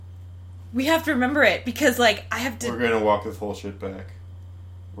We have to remember it, because, like, I have to... We're gonna walk this whole shit back.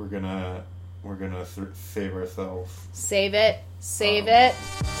 We're gonna save ourselves. Save it. Save it.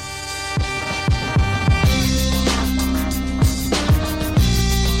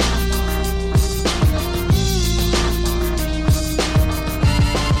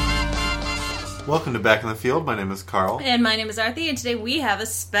 Welcome to Back in the Field. My name is Carl. And my name is Arthi, and today we have a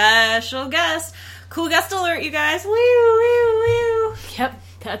special guest. Cool guest alert, you guys. Woo, woo, woo. Yep,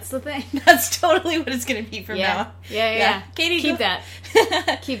 that's the thing. That's totally what it's going to be from now. Yeah. Katey, keep that.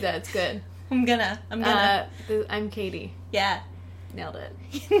 Keep that. It's good. I'm gonna. I'm Katey. Yeah. Nailed it.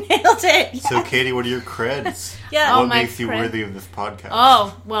 Nailed it. Yes. So, Katey, what are your creds? Yeah. What makes you worthy of this podcast?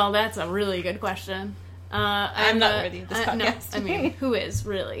 Oh, well, that's a really good question. I'm not worthy of this podcast. No, I mean, who is,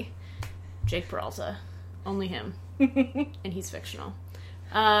 really? Jake Peralta. Only him. And he's fictional.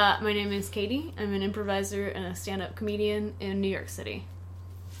 My name is Katey. I'm an improviser and a stand-up comedian in New York City.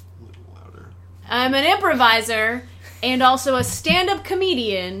 A little louder. I'm an improviser and also a stand-up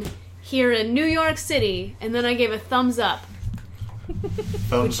comedian here in New York City. And then I gave a thumbs up.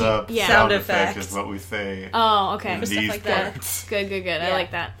 Thumbs up. Yeah. Sound Sound effect effect. is what we say. Oh, okay. In For stuff these like that. parts. Good. Yeah. I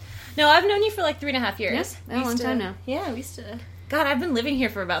like that. No, I've known you for like 3.5 years. Yes, We a long used time to- now. Yeah, we used to... God, I've been living here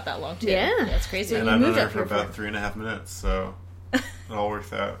for about that long, too. Yeah. That's crazy. And you I've known moved her up for here about for- 3.5 minutes, so it all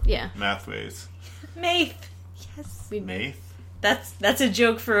works out. Yeah. Math ways. Maith. Yes. Maith? That's a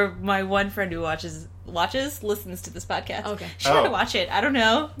joke for my one friend who listens to this podcast. Okay. She tried to watch it. I don't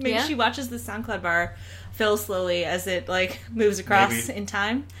know. Maybe Yeah? she watches the SoundCloud bar fill slowly as it, like, moves across Maybe. in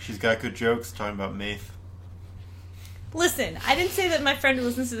time. She's got good jokes talking about Maith. Listen, I didn't say that my friend who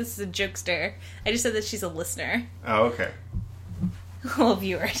listens to this is a jokester. I just said that she's a listener. Oh, okay. Well,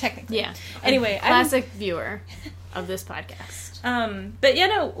 viewer, technically. Yeah. Anyway, classic viewer of this podcast. But yeah,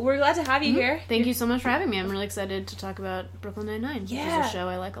 no, we're glad to have you here. Thank you so much for having me. I'm really excited to talk about Brooklyn Nine-Nine. Yeah. It's a show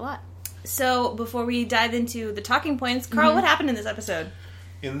I like a lot. So, before we dive into the talking points, Carl, what happened in this episode?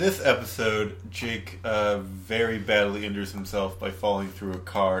 In this episode, Jake very badly injures himself by falling through a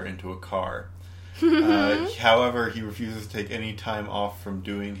car into a car. However, he refuses to take any time off from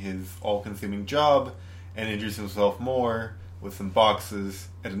doing his all-consuming job and injures himself more with some boxes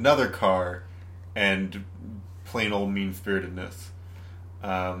and another car and plain old mean-spiritedness.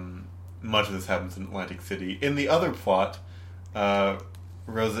 Much of this happens in Atlantic City. In the other plot,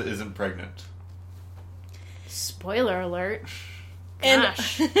 Rosa isn't pregnant. Spoiler alert. And-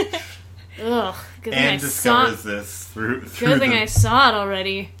 Gosh. Ugh. Good thing I And saw discovers this through Good thing the... I saw it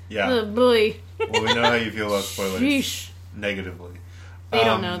already. Yeah. Oh, boy. Well, we know how you feel about spoilers. Sheesh. Negatively. They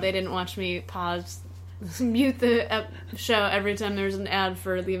don't know. They didn't watch me pause, mute the show every time there was an ad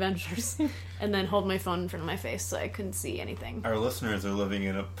for the Avengers, and then hold my phone in front of my face so I couldn't see anything. Our listeners are living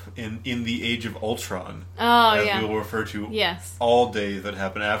in the age of Ultron. Oh, as yeah. we will refer to Yes. all days that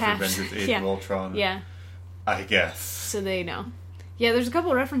happen after Past. Avengers Age Yeah. of Ultron. Yeah. I guess. So they know. Yeah, there's a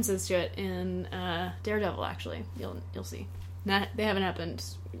couple references to it in Daredevil, actually. You'll see. They haven't happened.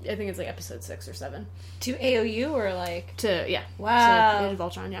 I think it's like episode 6 or 7. To AOU, or like... Yeah. Wow. So Age of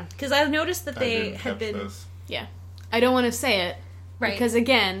Ultron, yeah. Because I've noticed that I they didn't had catch been... those. Yeah. I don't want to say it. Right. Because,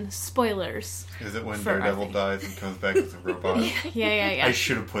 again, spoilers. Is it when For Daredevil Arthur. dies and comes back as a robot? Yeah. I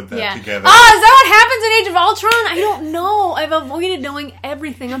should have put that Yeah. together. Oh, is that what happens in Age of Ultron? I don't know. I've avoided knowing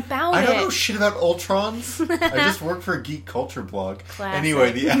everything about I it. don't know shit about Ultrons. I just work for a geek culture blog. Classic.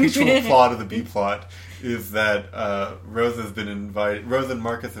 Anyway, the actual plot of the B plot is that Rosa and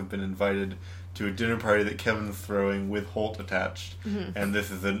Marcus have been invited to a dinner party that Kevin's throwing with Holt attached. And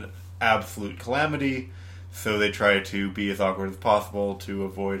this is an absolute calamity, so they try to be as awkward as possible to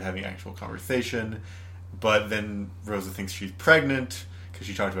avoid having actual conversation. But then Rosa thinks she's pregnant because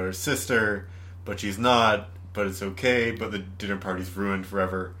she talked about her sister, but she's not, but it's okay, but the dinner party's ruined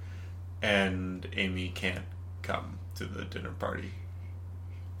forever, and Amy can't come to the dinner party.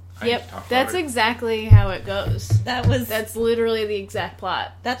 Yep, that's exactly how it goes. That's literally the exact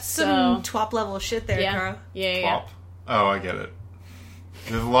plot. That's some twop level shit there, Carl. Yeah. Plop. Oh, I get it.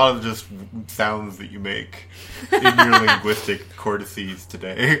 There's a lot of just sounds that you make in your linguistic cortices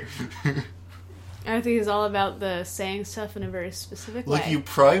today. I think it's all about the saying stuff in a very specific way. Like, you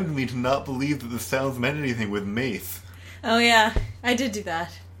primed me to not believe that the sounds meant anything with Maith. Oh, yeah. I did do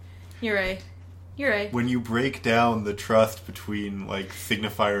that. You're right. When you break down the trust between, like,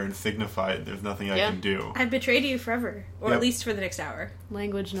 signifier and signified, there's nothing I can do. I've betrayed you forever. Or at least for the next hour.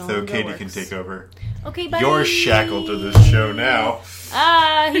 Language no So longer Katey works. can take over. Okay, bye. You're shackled to this show now.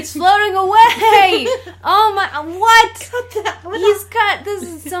 He's floating away! Oh my, what? Cut that. He's cut. This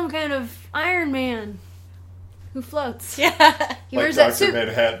is some kind of Iron Man. who floats. Yeah. He like wears Dr. that suit.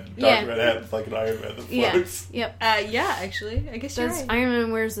 Manhattan. Dr. Yeah. Manhattan's like an Iron Man that Yeah. floats. Yep. Yeah, actually. I guess you're Does right. Iron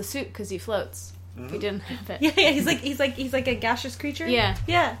Man wears the suit because he floats. He didn't have it. Yeah, he's like a gaseous creature. Yeah.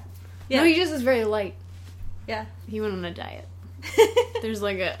 Yeah. No, he just is very light. Yeah. He went on a diet. There's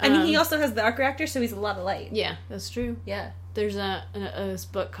like a... I mean, he also has the arc reactor, so he's a lot of light. Yeah, that's true. Yeah. There's this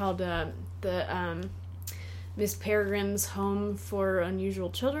book called the Miss Peregrine's Home for Unusual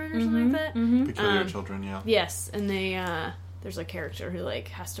Children or something like that. Peculiar children, yeah. Yes, and they there's a character who like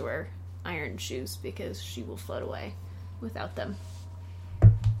has to wear iron shoes because she will float away without them.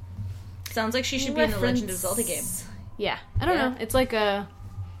 Sounds like she should be in the Legend of Zelda game. Yeah, I don't Yeah. know. It's like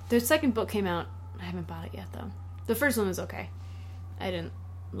the second book came out. I haven't bought it yet though. The first one was okay. I didn't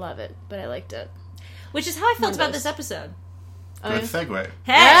love it, but I liked it. Which is how I felt One of about those. this episode. Good segue.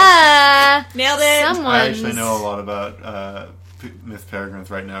 Hey! Ah! Nailed it! I actually know a lot about Miss Peregrine's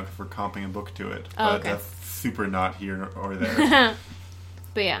right now because we're comping a book to it. Oh, But okay. that's super not here or there.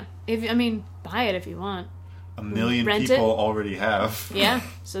 But yeah, buy it if you want. A million Rent people it? already have. Yeah,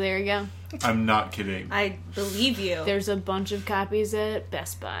 so there you go. I'm not kidding. I believe you. There's a bunch of copies at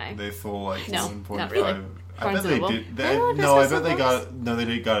Best Buy. They sold like No, 1.5. not really. I Barnes bet they & Noble. did. Oh, No, I Best Buy bet they sold got. No, they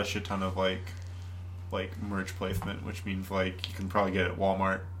did got a shit ton of like merch placement, which means like you can probably get it at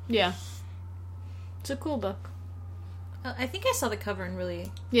Walmart. Yeah. It's a cool book. I think I saw the cover and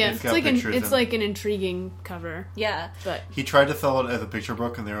really... Yeah, It's it's got like pictures it's in- like an intriguing cover. Yeah. But He tried to sell it as a picture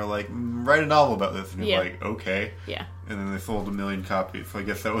book, and they were like, "Write a novel about this." And he's Yeah. like, "Okay." yeah. And then they sold 1 million copies. So I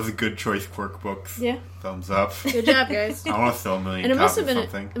guess that was a good choice. Quirk Books. Yeah. Thumbs up. Good job, guys. I want to sell 1 million And it copies must have of been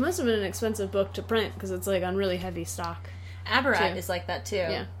something. an expensive book to print because it's like on really heavy stock. Aberrat Too. is like that too.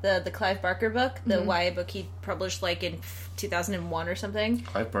 Yeah. The Clive Barker book, the YA book he published like in 2001 or something.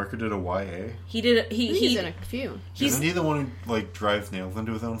 Clive Barker did a YA. He did. I think he's in a few. Isn't he the one who like drives nails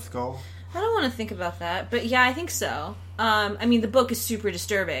into his own skull? I don't want to think about that, but yeah, I think so. I mean, the book is super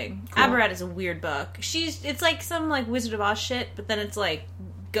disturbing. Cool. Aberrat is a weird book. It's like some like Wizard of Oz shit, but then it's like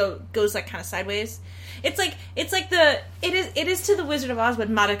goes like kind of sideways. It is to the Wizard of Oz what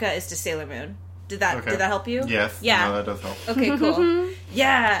Madoka is to Sailor Moon. Did that help you? Yes. Yeah. No, that does help. Okay, cool.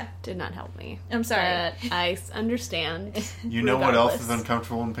 Yeah. Did not help me. I'm sorry. But I understand. You know what else is Regardless.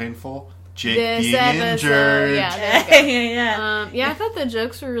 uncomfortable and painful? Jake This being episode, injured. yeah, there you go. yeah. Yeah, I thought the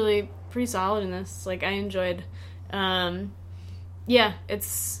jokes were really pretty solid in this. Like, I enjoyed. Yeah,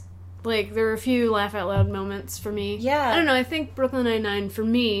 it's like there were a few laugh out loud moments for me. Yeah. I don't know. I think Brooklyn Nine-Nine for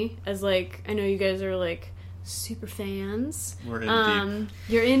me, as like I know you guys are like super fans. We're in deep.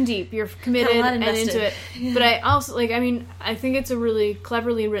 You're in deep. You're committed Got a lot and into it. invested. But I also like. I mean, I think it's a really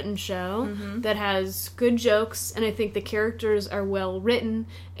cleverly written show Mm-hmm. that has good jokes, and I think the characters are well written,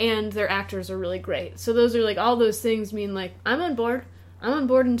 and their actors are really great. So those are like all those things mean like I'm on board. I'm on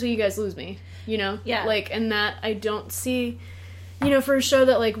board until you guys lose me. You know. Yeah. Like, and that I don't see. You know, for a show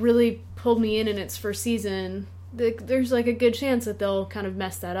that like really pulled me in its first season. There's like a good chance that they'll kind of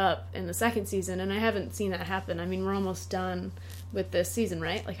mess that up in the second season, and I haven't seen that happen. I mean, we're almost done with this season,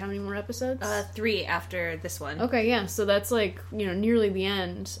 right? Like, how many more episodes? 3 after this one. Okay, yeah, so that's like, you know, nearly the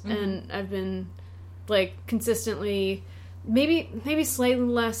end, and I've been like consistently, maybe slightly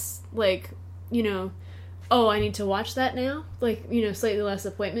less like, you know, oh, I need to watch that now, like, you know, slightly less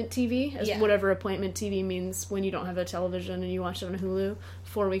appointment TV, as Yeah. whatever appointment TV means when you don't have a television and you watch it on Hulu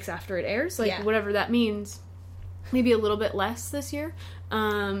 4 weeks after it airs, like Yeah. whatever that means. Maybe a little bit less this year,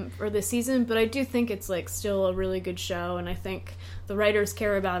 or this season, but I do think it's like still a really good show, and I think the writers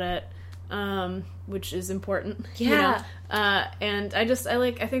care about it, which is important. Yeah. You know? And I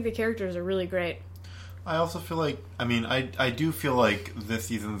think the characters are really great. I also feel like, I mean, I do feel like this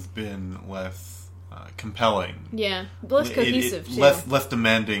season's been less compelling. Yeah, less cohesive too. Less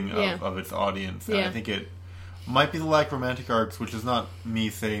demanding Yeah. of its audience. And Yeah. I think it might be the lack of romantic arcs, which is not me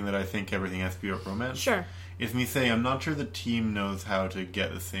saying that I think everything has to be about romance. Sure. It's me saying I'm not sure the team knows how to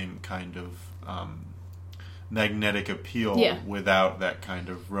get the same kind of magnetic appeal Yeah. without that kind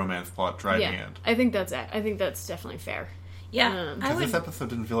of romance plot driving Yeah, it. I think that's definitely fair. Yeah. Because this episode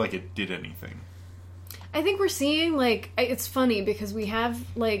didn't feel like it did anything. I think we're seeing, like, it's funny because we have,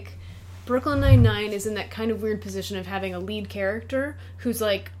 like, Brooklyn Nine-Nine is in that kind of weird position of having a lead character who's,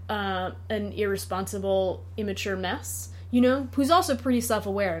 like, an irresponsible, immature mess, you know? Who's also pretty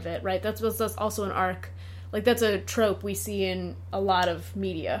self-aware of it, right? That's also an arc. Like, that's a trope we see in a lot of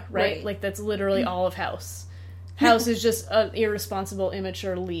media, right? Right. Like, that's literally all of House. House is just an irresponsible,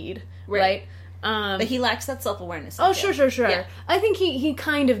 immature lead, right? But he lacks that self-awareness. Oh, sure. Yeah. I think he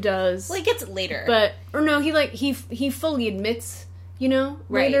kind of does. Well, he gets it later. But, or no, he fully admits, you know,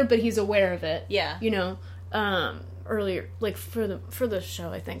 later, Right. but he's aware of it. Yeah. You know, earlier, like, for the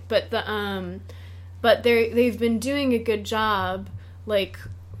show, I think. But but they've been doing a good job, like,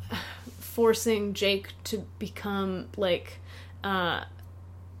 forcing Jake to become, like,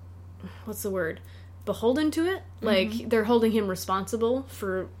 what's the word? Beholden to it. Like, they're holding him responsible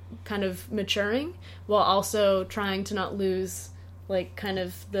for kind of maturing, while also trying to not lose, like, kind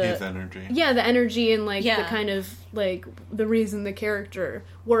of his energy. Yeah, the energy and, like, the kind of, like, the reason the character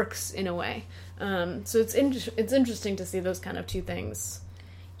works in a way. So it's interesting to see those kind of two things.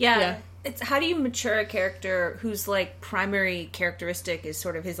 Yeah. It's how do you mature a character whose, like, primary characteristic is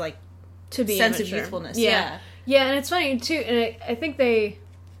sort of his, like, to be sense immature. of youthfulness. Yeah, and it's funny, too, and I think they,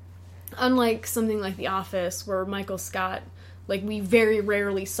 unlike something like The Office, where Michael Scott, like, we very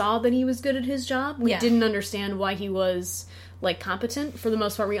rarely saw that he was good at his job. We didn't understand why he was, like, competent. For the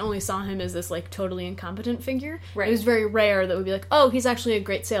most part, we only saw him as this, like, totally incompetent figure. Right. It was very rare that we'd be like, oh, he's actually a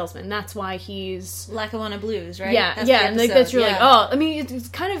great salesman. That's why he's... Lackawanna Blues, right? Yeah, and like, that's you're like, oh, I mean, it's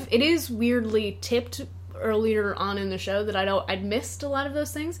kind of, it is weirdly tipped earlier on in the show that I'd missed a lot of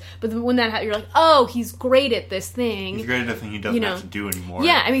those things, but when that happened, you're like, oh, he's great at this thing. He's great at a thing he doesn't have to do anymore.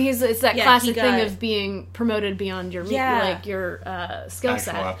 Yeah, I mean, it's that classic thing of being promoted beyond your skill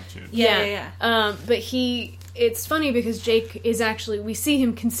set. Aptitude. Yeah. But it's funny because Jake is actually, we see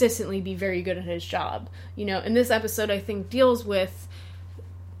him consistently be very good at his job. You know, and this episode, I think, deals with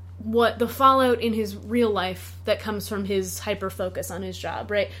what the fallout in his real life that comes from his hyper focus on his job,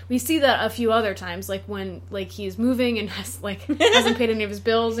 right? We see that a few other times, like when, like, he's moving and hasn't paid any of his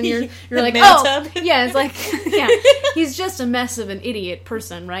bills, and you're like, oh, yeah, it's like, yeah, he's just a mess of an idiot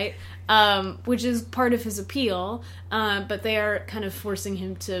person, right? Which is part of his appeal, but they are kind of forcing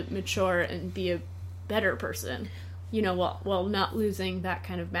him to mature and be a better person, you know, while not losing that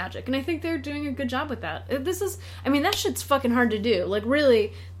kind of magic. And I think they're doing a good job with that. That shit's fucking hard to do. Like,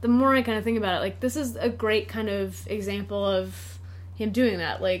 really, the more I kind of think about it, like, this is a great kind of example of him doing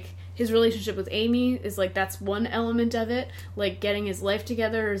that. Like, his relationship with Amy is, like, that's one element of it. Like, getting his life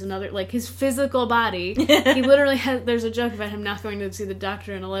together is another. Like, his physical body. He literally has, there's a joke about him not going to see the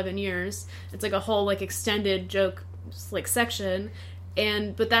doctor in 11 years. It's, like, a whole, like, extended joke, like, section.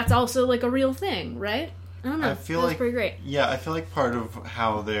 But that's also, like, a real thing, right? I don't know. That's pretty great. Yeah, I feel like part of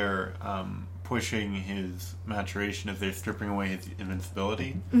how they're pushing his maturation is they're stripping away his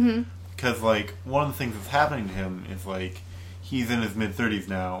invincibility. Mm-hmm. Because, like, one of the things that's happening to him is, like, he's in his mid-30s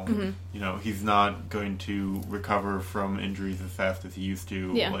now. Mm-hmm. You know, he's not going to recover from injuries as fast as he used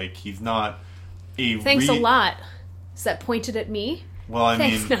to. Yeah. Like, he's not a... Thanks a lot. Is that pointed at me? Well, I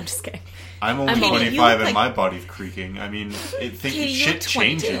mean... No, I'm just kidding. I'm only 25 and my body's creaking. I mean, shit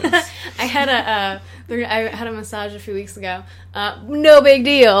changes. I had a massage a few weeks ago. No big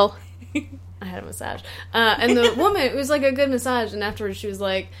deal. I had a massage. And the woman, it was like a good massage, and afterwards she was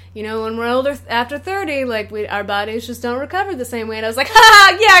like, you know, when we're older, after 30, like, our bodies just don't recover the same way. And I was like,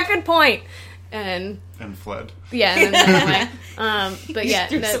 ha, yeah, good point. And fled. Yeah, and then ran away. But you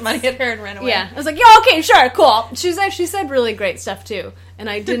threw some money at her and ran away. Yeah, I was like, yeah, okay, sure, cool. She said really great stuff too, and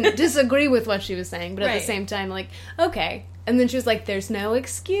I didn't disagree with what she was saying, but at the same time, like, okay. And then she was like, "There's no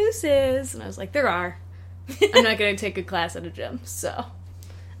excuses," and I was like, "There are." I'm not going to take a class at a gym, so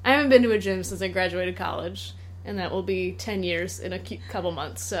I haven't been to a gym since I graduated college, and that will be 10 years in a couple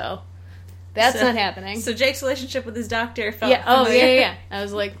months. So that's not happening. So Jake's relationship with his doctor felt familiar. Yeah. I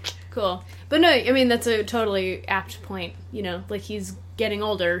was like, cool. But no, I mean, that's a totally apt point, you know, like, he's getting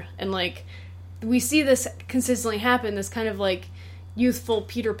older, and, like, we see this consistently happen, this kind of, like, youthful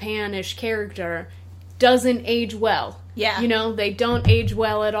Peter Pan-ish character doesn't age well. Yeah. You know, they don't age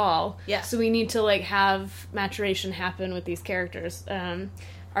well at all. Yeah. So we need to, like, have maturation happen with these characters.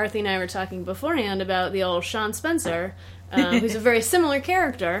 Arthur and I were talking beforehand about the old Sean Spencer, who's a very similar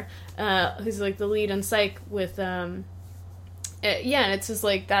character, who's, like, the lead on Psych with, and it's just,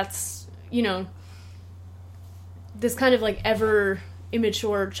 like, that's... you know, this kind of, like, ever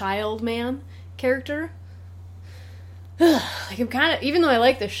immature child man character. Like, I'm kind of, even though I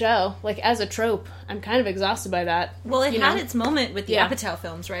like the show, like, as a trope, I'm kind of exhausted by that. Well, it had its moment with the Apatow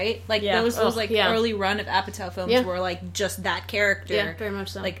films, right? Like, those early run of Apatow films were, like, just that character. Yeah, very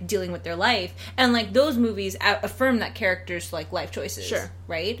much so. Like, dealing with their life. And, like, those movies affirm that character's, like, life choices. Sure.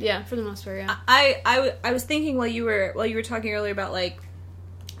 Right? Yeah, for the most part, yeah. I was thinking while you were talking earlier about, like,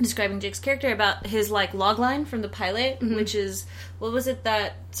 describing Jake's character, about his, like, logline from the pilot, which is, what was it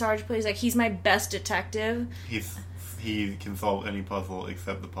that Sarge plays? Like, he's my best detective. He can solve any puzzle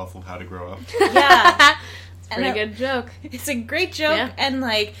except the puzzle of how to grow up. Yeah. It's a pretty good joke. It's a great joke, and,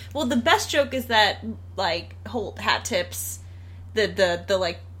 like, well, the best joke is that, like, Holt hat tips the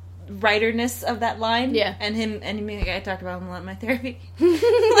like, writerness of that line. Yeah. And me, like, I talked about him a lot in my therapy.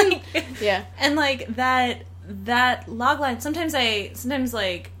 Like, yeah. And, like, that log line, sometimes,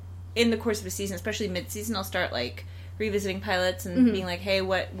 like, in the course of a season, especially mid-season, I'll start, like, revisiting pilots and being like, hey,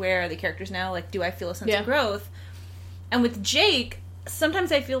 where are the characters now? Like, do I feel a sense of growth? And with Jake,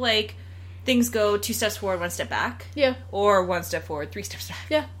 sometimes I feel like things go 2 steps forward, 1 step back. Yeah. Or 1 step forward, 3 steps back.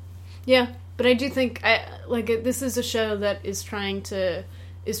 Yeah. Yeah. But I do think, this is a show that is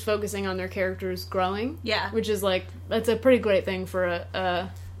focusing on their characters growing. Yeah. Which is, like, that's a pretty great thing for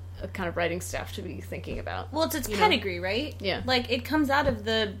a kind of writing staff to be thinking about. Well, it's pedigree, right? Yeah. Like, it comes out of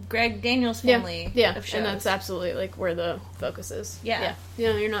the Greg Daniels family of shows. And that's absolutely, like, where the focus is. Yeah.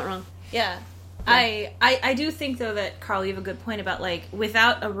 Yeah, you're not wrong. Yeah. I do think, though, that, Carl, you have a good point about, like,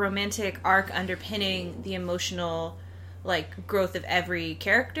 without a romantic arc underpinning the emotional, like, growth of every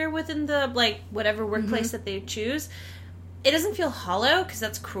character within the, like, whatever workplace that they choose, it doesn't feel hollow, because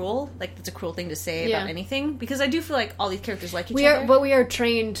that's cruel. Like, that's a cruel thing to say about anything. Because I do feel like all these characters like each other. But we are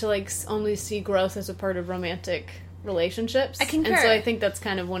trained to, like, only see growth as a part of romantic relationships. I concur. And so I think that's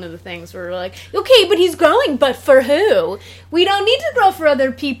kind of one of the things where we're like, okay, but he's growing, but for who? We don't need to grow for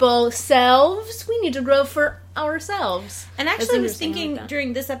other people's selves. We need to grow for ourselves. And actually, I was thinking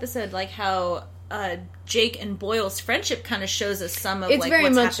during this episode, like, how Jake and Boyle's friendship kind of shows us some of, it's like, very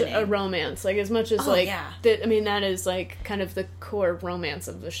what's much happening. A romance, like, as much as that is, like, kind of the core romance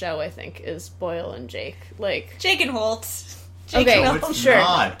of the show. I think is Boyle and Jake, like Jake and Holt. Sure.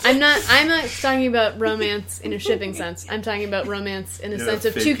 I'm not talking about romance in a shipping sense. I'm talking about romance in the sense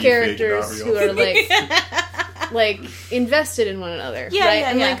of two characters who are, like invested in one another. Yeah, right?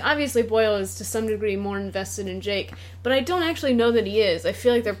 And like, obviously Boyle is to some degree more invested in Jake, but I don't actually know that he is. I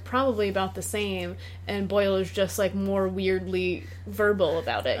feel like they're probably about the same, and Boyle is just, like, more weirdly verbal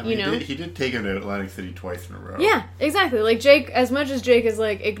about it, you know? He did take him to Atlantic City twice in a row. Yeah, exactly. Like, Jake, as much as Jake is,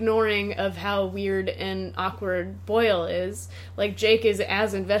 like, ignoring of how weird and awkward Boyle is, like, Jake is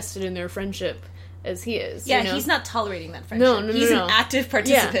as invested in their friendship as he is. Yeah, you know? He's not tolerating that friendship. No. He's an active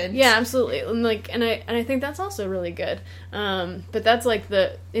participant. Yeah, absolutely. And, like, and I think that's also really good. But that's, like,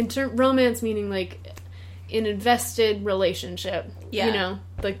 romance meaning, like, an invested relationship. Yeah. You know?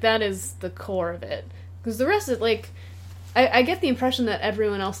 Like, that is the core of it. Because the rest is, like, I get the impression that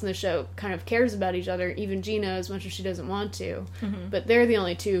everyone else in the show kind of cares about each other, even Gina, as much as she doesn't want to. Mm-hmm. But they're the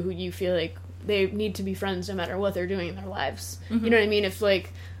only two who you feel like they need to be friends no matter what they're doing in their lives. Mm-hmm. You know what I mean? If,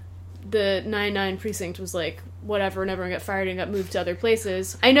 like, the 9-9 precinct was like, whatever, and everyone got fired and got moved to other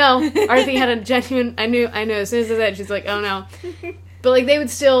places. I know. Arthi had a genuine... I know. As soon as I said it, she's like, oh no. But, like, they would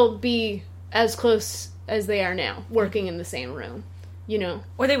still be as close as they are now, working in the same room. You know?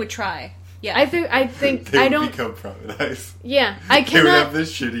 Or they would try. Yeah. I think they would become private eyes. Yeah. I cannot... They would have the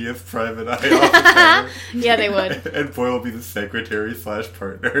shittiest private eye office ever. Yeah, they would. And Boyle would be the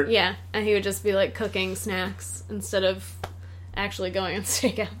secretary/partner. Yeah. And he would just be, like, cooking snacks instead of actually going on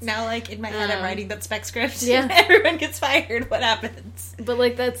stakeouts. Now, like, in my head, I'm writing that spec script. Yeah. Everyone gets fired. What happens? But,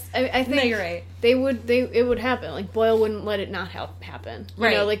 like, that's... I think... No, you're right. It would happen. Like, Boyle wouldn't let it not happen.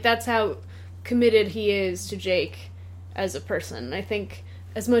 You know, like, that's how committed he is to Jake as a person. I think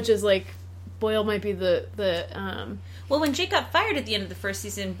as much as, like, Boyle might be the well, when Jake got fired at the end of the first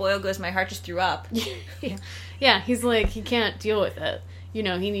season, Boyle goes, my heart just threw up. Yeah, he's like, he can't deal with it. You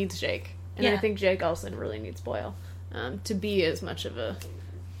know, he needs Jake. And I think Jake also really needs Boyle to be as much of a,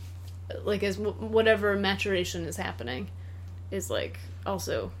 like, as whatever maturation is happening is, like,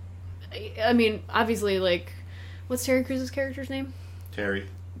 also, I mean, obviously, like, what's Terry Crews's character's name? Terry.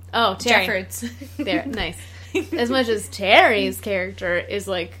 Oh, Terry. Jeffords. There, nice. As much as Terry's character is,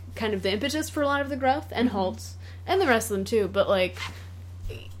 like, kind of the impetus for a lot of the growth, and Holt's, and the rest of them too, but, like,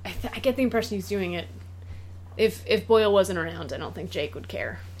 I get the impression he's doing it. If Boyle wasn't around, I don't think Jake would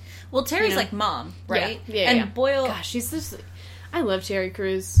care. Well, Terry's like mom, right? Yeah. And Boyle... Gosh, she's just... I love Terry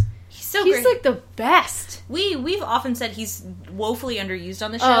Crews. He's so great. He's, like, the best. We've often said he's woefully underused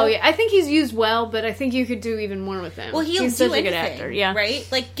on the show. Oh, yeah. I think he's used well, but I think you could do even more with him. Well, he's such a good actor. Yeah. Right?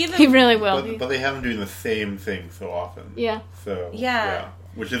 Like, give him... He really will. But they have him doing the same thing so often. Yeah. So, yeah.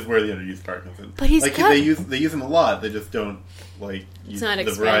 Which is where the underused part comes in. But he's like, they use him a lot, they just don't, like, use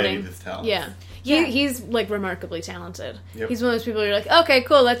the variety of his talents. Yeah. He's, like, remarkably talented. Yep. He's one of those people who are like, okay,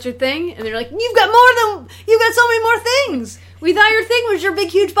 cool, that's your thing. And they're like, you've got so many more things. We thought your thing was your big,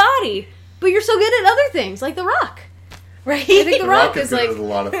 huge body. But you're so good at other things, like The Rock. Right? I think The Rock is, like,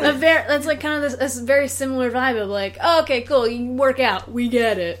 that's, like, kind of this very similar vibe of, like, oh, okay, cool, you can work out. We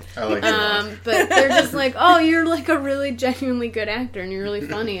get it. I like it. But they're just like, oh, you're, like, a really genuinely good actor, and you're really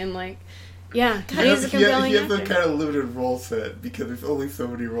funny, and, like, yeah, he's a compelling actor. He has a kind of limited role set because there's only so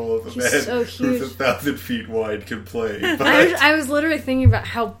many roles a man so who's 1,000 feet wide can play. But I was literally thinking about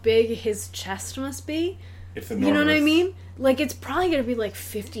how big his chest must be. It's enormous. You know what I mean? Like, it's probably going to be, like,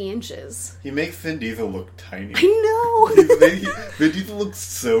 50 inches. He makes Vin Diesel look tiny. I know! Vin Diesel looks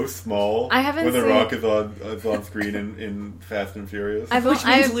so small I haven't when The seen... Rock is on screen in Fast and Furious. Which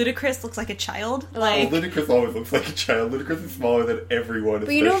means Ludacris looks like a child. Like... Ludacris always looks like a child. Ludacris is smaller than everyone.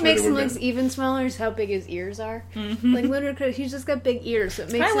 But you know what makes him look even smaller is how big his ears are. Mm-hmm. Like, Ludacris, he's just got big ears, so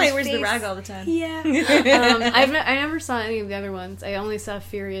it makes his why he wears face... the rag all the time. Yeah. I never saw any of the other ones. I only saw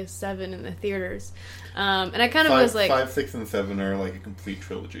Furious 7 in the theaters. And I kind of was like... 5, 6, and 7 are like a complete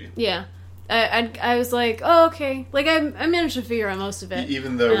trilogy. Yeah. I was like, oh, okay. Like, I managed to figure out most of it.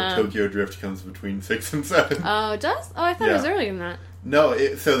 Even though Tokyo Drift comes between 6 and 7. Oh, it does? Oh, I thought it was earlier than that.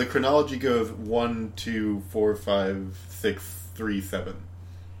 No, so the chronology goes 1, 2, 4, 5, 6, 3, 7.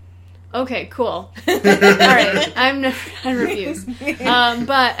 Okay, cool. Alright, I refuse.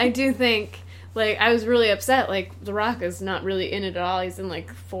 But I do think... Like, I was really upset. Like, The Rock is not really in it at all. He's in,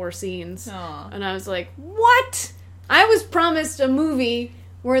 like, 4 scenes. Aww. And I was like, what? I was promised a movie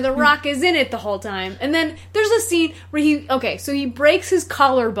where The Rock is in it the whole time. And then there's a scene where he breaks his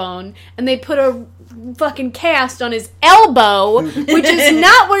collarbone, and they put a fucking cast on his elbow, which is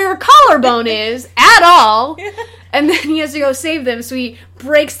not where your collarbone is at all. And then he has to go save them, so he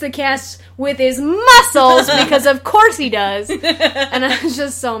breaks the cast with his muscles, because of course he does. And I was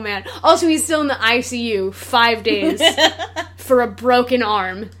just so mad. Also, he's still in the ICU 5 days for a broken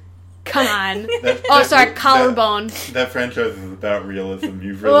arm. Come on. Collarbone. That franchise is about realism.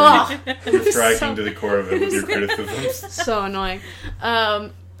 You've really been striking to the core of it with your criticisms. So annoying.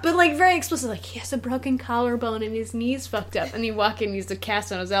 But, like, very explicit, like, he has a broken collarbone and his knee's fucked up. And he walk in and he's a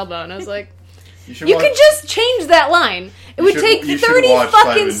cast on his elbow. And I was like... You could just change that line. It would take 30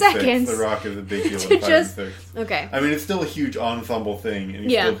 fucking seconds. The Rock is a big deal in 5 and 6. Okay. I mean, it's still a huge ensemble thing, and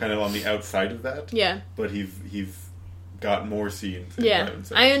he's still kind of on the outside of that. Yeah. But he's got more scenes in 5 and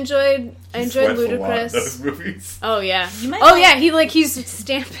 6. I enjoyed Ludacris. A lot, those movies. Oh, yeah. He's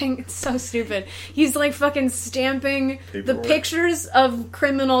stamping. It's so stupid. He's, like, fucking stamping the pictures of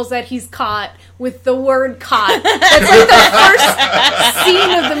criminals that he's caught with the word caught. That's like the first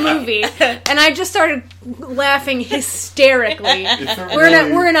scene of the movie. And I just started laughing hysterically.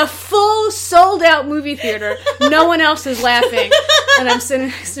 We're in a full, sold-out movie theater. No one else is laughing. And I'm sitting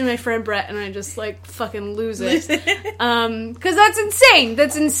next to my friend Brett, and I just, like, fucking lose it. Because that's insane.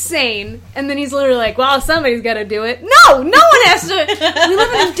 That's insane. And then he's literally like, well, somebody's got to do it. No one has to. We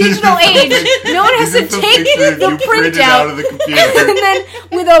live in a digital age. No one has to take the printout out of the computer.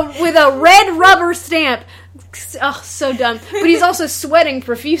 And then with a red rubber stamp. Oh, so dumb. But he's also sweating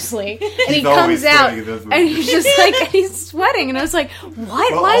profusely. And he comes out, and he's just like, and he's sweating. And I was like, what?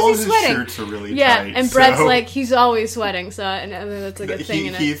 Well, why is he all sweating? His shirts are really tight, and so. Brett's like, he's always sweating. So and that's like a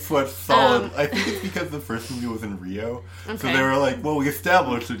thing. He sweats solid. I think it's because the first movie was in Rio. Okay. So they were like, well, we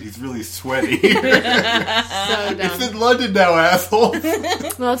established that he's really sweaty. So dumb. It's in London now, asshole.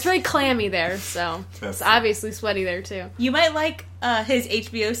 Well, it's very clammy there, so it's obviously sweaty there, too. You might like his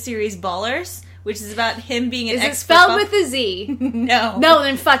HBO series Ballers, which is about him being an Is it spelled with a Z? No. No,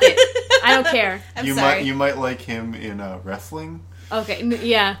 then fuck it. I don't care. I'm sorry. You might like him in wrestling. Okay,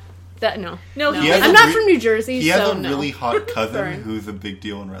 yeah. No. I'm not from New Jersey, He has a really hot cousin who's a big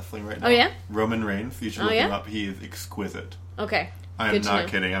deal in wrestling right now. Oh, yeah? Roman Reigns. You should look him up. He is exquisite. Okay. I'm not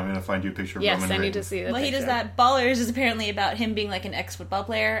kidding. I'm going to find you a picture of Roman Reigns. Yes, I need to see that. Well, he does that. Ballers is apparently about him being like an ex-football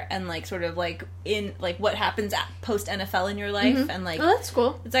player and like sort of like in like what happens post NFL in your life and like. Oh, that's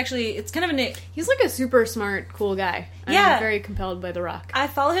cool. It's kind of a. He's like a super smart, cool guy. I'm very compelled by The Rock. I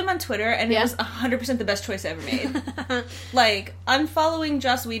follow him on Twitter, and it was 100% the best choice I ever made. Like unfollowing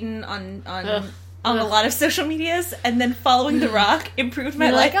Joss Whedon on a lot of social medias, and then following The Rock improved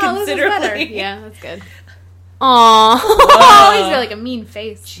my life considerably. Yeah, that's good. Aww. He's got like a mean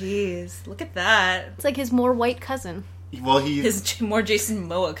face. Jeez, look at that. It's like his more white cousin. Well, his more Jason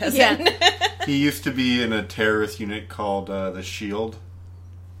Momoa cousin. Yeah. He used to be in a terrorist unit called the Shield.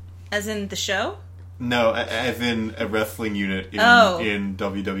 As in the show? No, as in a wrestling unit in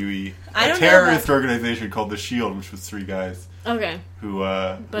WWE. A terrorist organization called the Shield, which was 3 guys. Okay. Who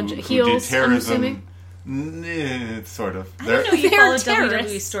bunch of who heels, did terrorism. I'm assuming? Sort of. I don't know you follow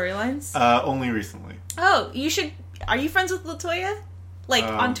WWE storylines. Only recently. Oh, you should... Are you friends with LaToya? Like,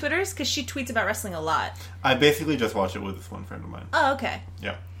 on Twitters? Because she tweets about wrestling a lot. I basically just watch it with this one friend of mine. Oh, okay.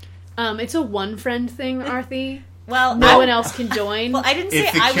 Yeah. It's a one-friend thing, Arthi. Well, no one else can join. Well, I didn't say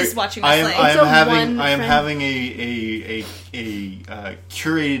I was watching wrestling. I am having a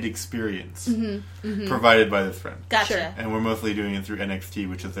curated experience provided by this friend. Gotcha. Sure. And we're mostly doing it through NXT,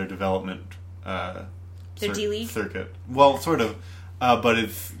 which is their development their D-League circuit. Well, sort of, but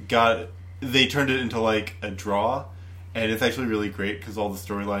it's got. They turned it into like a draw, And it's actually really great because all the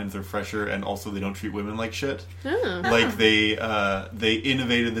storylines are fresher, and also they don't treat women like shit. Oh. Like they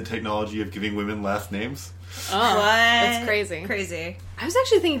innovated the technology of giving women last names. Oh, What? that's crazy. Crazy. I was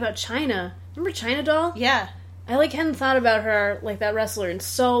actually thinking about China. Remember China Doll? Yeah. I hadn't thought about her, that wrestler, in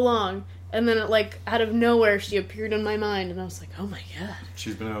so long. And then, out of nowhere, she appeared in my mind, and I was like, oh my god.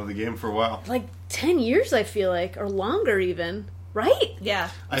 She's been out of the game for a while. 10 years, I feel like, or longer even. Right? Yeah.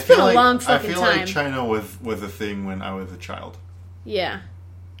 It's been a long fucking I feel time. like China was a thing when I was a child. Yeah.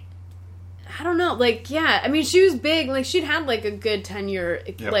 I don't know. I mean, she was big. She'd had, a good 10-year,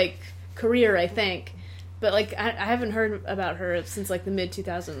 career, I think. But, I haven't heard about her since, the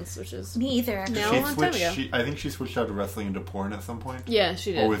mid-2000s, which is... Me either, actually. Now a long time ago. I think she switched out of wrestling into porn at some point. Yeah,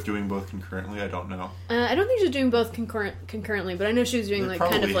 she did. Or was doing both concurrently, I don't know. I don't think she was doing both concurrently, but I know she was doing,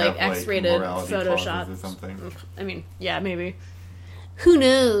 X-rated photo shots. Or something. I mean, yeah, maybe. Who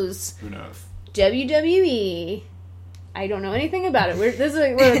knows? Who knows? WWE. I don't know anything about it. We're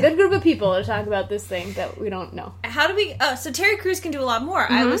a good group of people to talk about this thing that we don't know. How do we... Oh, so Terry Crews can do a lot more.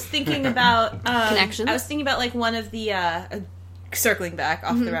 I was thinking about... Connections. I was thinking about, one of the... circling back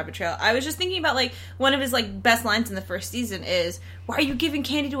off the rabbit trail. I was just thinking about, one of his, best lines in the first season is, why are you giving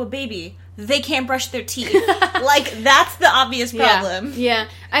candy to a baby? They can't brush their teeth. That's the obvious problem. Yeah.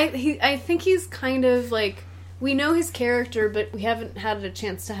 I think he's kind of, we know his character, but we haven't had a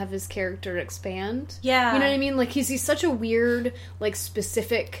chance to have his character expand. Yeah. You know what I mean? He's such a weird,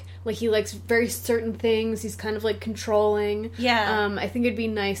 specific, he likes very certain things. He's kind of, controlling. Yeah. I think it'd be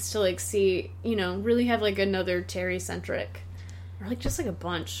nice to, see, really have, another Terry-centric, or, just, a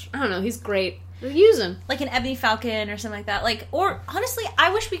bunch. I don't know. He's great. Use him. Like an Ebony Falcon or something like that. Or, honestly,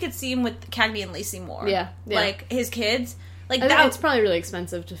 I wish we could see him with Cagney and Lacey more. Yeah. His kids. It's probably really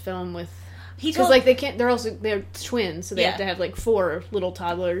expensive to film with... Because, they can't... They're twins, so they have to have, 4 little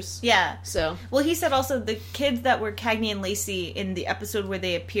toddlers. Yeah. So... Well, he said also the kids that were Cagney and Lacey in the episode where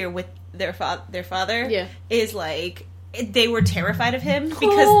they appear with their father is, they were terrified of him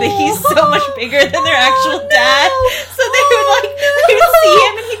because he's so much bigger than their actual dad. So they would see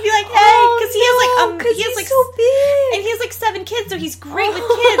him and he'd be like, hey, because he has so big, and he has 7 kids, so he's great with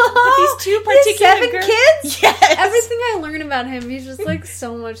kids. But these 2 particular 7 girls, kids. yes. Everything I learn about him, he's just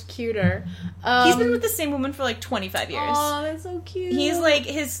so much cuter. He's been with the same woman for 25 years. Oh, that's so cute. He's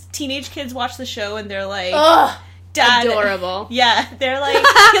his teenage kids watch the show and they're like, Dad, adorable. Yeah, they're like,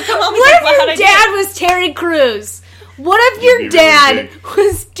 he'll come home. What if your dad was Terry Crews? What if your dad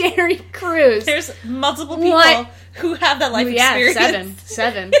was Terry Crews? There's multiple people who have that life experience.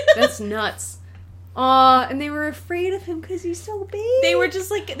 7. That's nuts. Aw, and they were afraid of him because he's so big. They were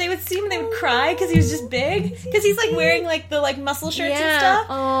just they would see him and they would cry because he was just big. Because he's wearing the muscle shirts and stuff.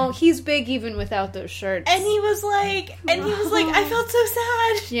 Oh, he's big even without those shirts. And he was I felt so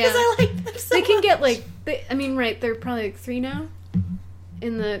sad because I liked them so They can much. get they're probably 3 now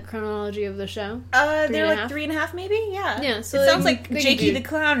in the chronology of the show. They're 3.5 maybe. Yeah. Yeah. So it sounds like Jakey the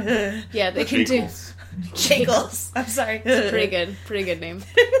Clown. Yeah, they can do. Jackals. I'm sorry. It's pretty good name.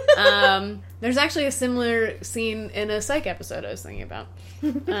 There's actually a similar scene in a Psych episode I was thinking about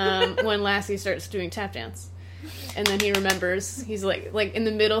when Lassie starts doing tap dance, and then he remembers he's in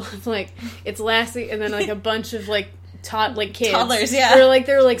the middle of it's Lassie and then a bunch of kids, toddlers, yeah,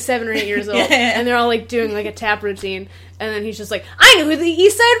 they're 7 or 8 years old, yeah. And they're all doing a tap routine, and then he's just I know who the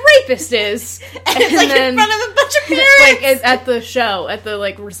East Side Rapist is, and it's then, in front of a bunch of parents, at the show, at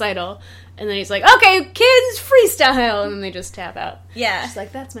the recital. And then he's okay, kids, freestyle! And then they just tap out. Yeah.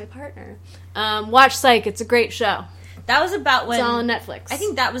 She's that's my partner. Watch Psych, it's a great show. That was about when... It's all on Netflix. I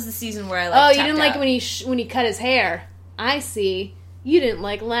think that was the season where I, Oh, you didn't out. when he cut his hair. I see. You didn't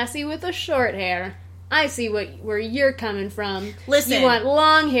like Lassie with the short hair. I see where you're coming from. Listen. You want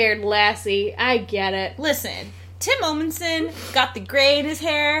long-haired Lassie. I get it. Listen. Tim Omenson got the gray in his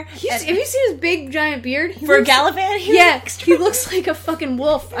hair. Have you seen his big giant beard? Gallivant? He looks like a fucking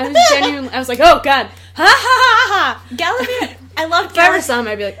wolf. I was oh god. Ha ha ha ha. Gallivant. I loved Gallivant. If I ever saw him,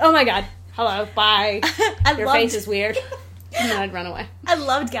 I'd be oh my god. Hello, bye. Your face is weird. And then I'd run away. I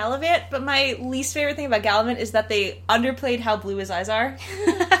loved Gallivant, but my least favorite thing about Gallivant is that they underplayed how blue his eyes are.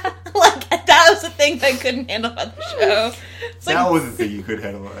 That was the thing that I couldn't handle about the show. That was the thing you could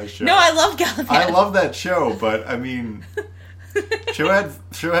handle about that show. No, I love Gallivant. I love that show, but show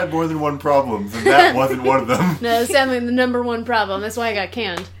had more than one problem, and that wasn't one of them. No, it's definitely the number one problem. That's why I got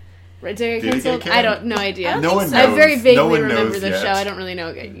canned. Right, did I get canceled? I don't, no idea. No one knows. I very vaguely no one remember knows the yet. show. I don't really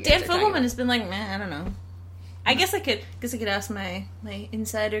know. Dan Fogelman has been I don't know. I guess I could ask my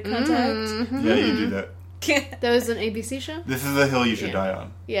insider contact. Mm-hmm. Yeah, you do that. That was an ABC show? This is a hill you should die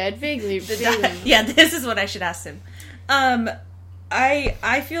on. Yeah, it vaguely. Yeah, this is what I should ask him.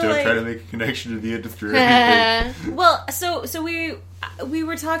 I feel Don't like try to make a connection to the industry or anything. well, so we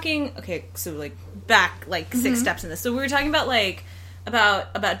were talking. Okay, so like back like 6 steps in this. So we were talking about like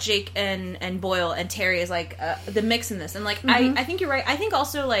about Jake and Boyle and Terry is like the mix in this, and like I think you're right. I think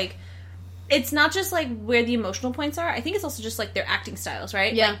also like it's not just like where the emotional points are. I think it's also just like their acting styles,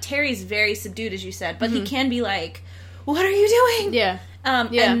 right? Yeah. Like Terry's very subdued, as you said, but he can be like, "What are you doing?" Yeah.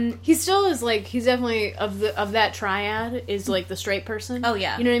 Yeah. And he still is like he's definitely of that triad is like the straight person. Oh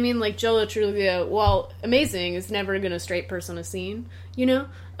yeah. You know what I mean? Like Joe Trulio, while amazing, is never gonna straight person a scene. You know,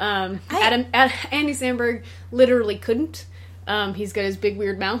 Andy Samberg literally couldn't. He's got his big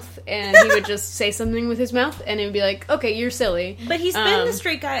weird mouth, and he would just say something with his mouth, and it would be like, "Okay, you're silly." But he's been the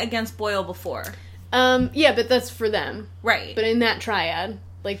straight guy against Boyle before, Yeah, but that's for them, right? But in that triad,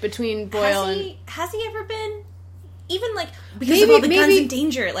 like between Boyle has he ever been? Even like because of all the guns in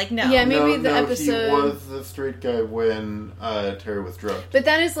danger, like no. Yeah, maybe the episode. He was the straight guy when Terry was drugged. But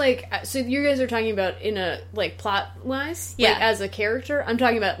that is like so. You guys are talking about in a like plot wise, yeah, like, as a character. I'm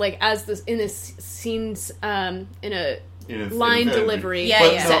talking about like as this in this scenes in a line delivery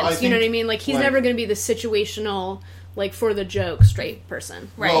sense. You know what I mean? Like he's never going to be the situational like for the joke straight person,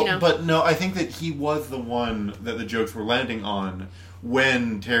 right? Well, you know? But no, I think that he was the one that the jokes were landing on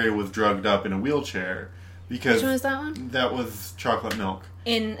when Terry was drugged up in a wheelchair. Because which one was that one? That was Chocolate Milk.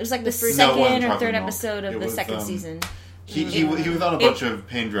 It was like the second or third episode of the second season. He was on a bunch of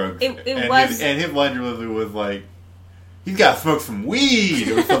pain drugs. And his line delivery was like, "He's got to smoke some weed"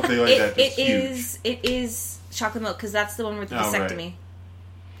 or something like that. It is Chocolate Milk because that's the one with the vasectomy.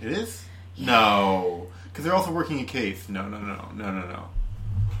 Right. It is? Yeah. No, because they're also working a case. No.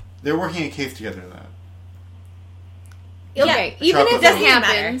 They're working a case together in that. Okay, even if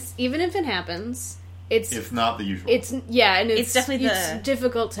it happens. It's not the usual. It's it's definitely it's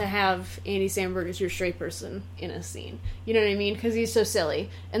difficult to have Andy Samberg as your straight person in a scene. You know what I mean? Because he's so silly,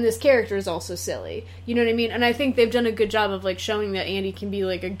 and this character is also silly. You know what I mean? And I think they've done a good job of like showing that Andy can be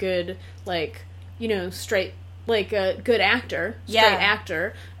like a good straight. Like a good actor, straight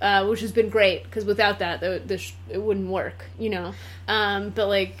actor, which has been great because without that, it wouldn't work, you know. But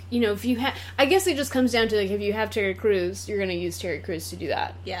like, you know, if you have, I guess it just comes down to like if you have Terry Crews, you're going to use Terry Crews to do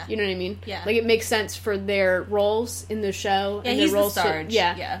that. Yeah, you know what I mean. Yeah, like it makes sense for their roles in the show. Yeah, and he's their roles the Sarge.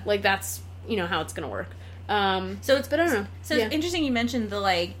 Yeah, like that's how it's going to work. But I don't know. So it's interesting you mentioned the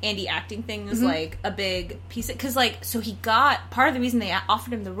like Andy acting thing is like a big piece because like so he got part of the reason they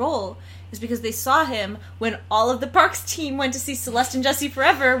offered him the role is because they saw him when all of the Parks team went to see Celeste and Jesse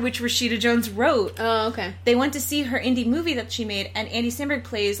Forever, which Rashida Jones wrote. Oh, okay. They went to see her indie movie that she made, and Andy Samberg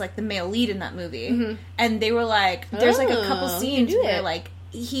plays like the male lead in that movie. And they were like, there's like a couple scenes where like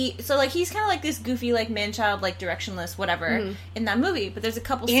he's kind of like this goofy like man-child like directionless whatever in that movie, but there's a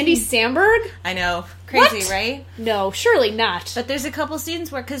couple Andy scenes. Samberg? I know, crazy, what? Right? No, surely not. But there's a couple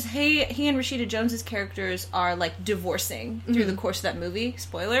scenes where because he and Rashida Jones's characters are like divorcing through the course of that movie.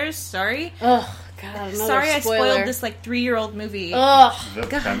 Spoilers, sorry. Oh God, sorry, spoiler. I spoiled this like 3-year-old movie. Oh, the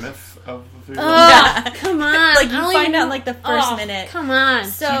premise of the movie. Oh, come on! Like you find out in like the first minute. Come on!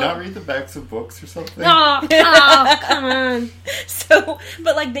 So, do you not read the backs of books or something? Oh, come on! So,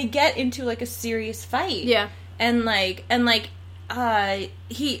 but like they get into like a serious fight. Yeah, and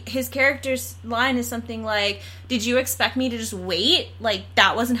his character's line is something like, "Did you expect me to just wait? Like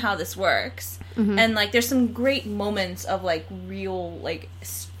that wasn't how this works." And like there's some great moments of like real like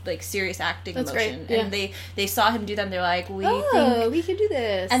serious acting. That's motion. Great. Yeah. And they saw him do that and they're like, we can do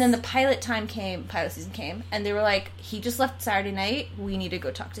this. And then the pilot season came and they were like, he just left Saturday night, we need to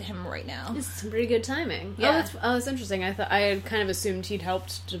go talk to him right now. This is some pretty good timing. Yeah. That's interesting. I had kind of assumed he'd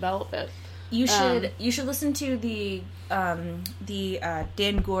helped develop it. You should listen to the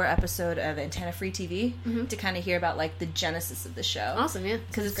Dan Gore episode of Antenna Free TV to kind of hear about like the genesis of the show. Awesome, yeah,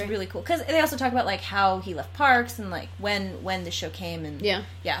 because it's really cool. Because they also talk about like how he left Parks and like when the show came and yeah,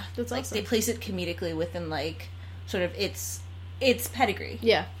 that's like awesome. They place it comedically within like sort of its pedigree.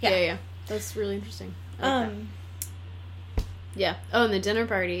 Yeah. That's really interesting. I like that. Yeah. Oh, and the dinner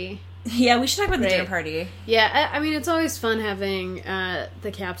party. Yeah, we should talk about the dinner party. Yeah, I mean it's always fun having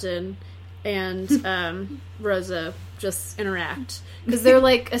the captain and Rosa just interact because they're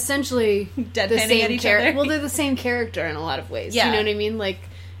like essentially the same character. Well, they're the same character in a lot of ways. Yeah. You know what I mean? Like,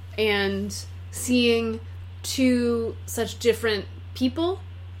 and seeing two such different people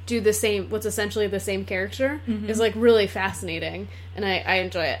do the same, what's essentially the same character, is like really fascinating, and I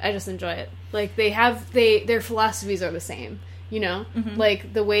enjoy it. I just enjoy it. Like their philosophies are the same. You know,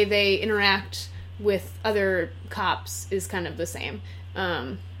 like the way they interact with other cops is kind of the same.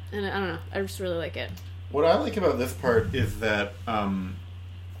 And I don't know. I just really like it. What I like about this part is that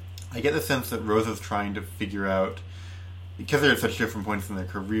I get the sense that Rosa's trying to figure out because they're at such different points in their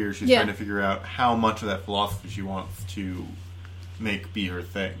career, she's trying to figure out how much of that philosophy she wants to make be her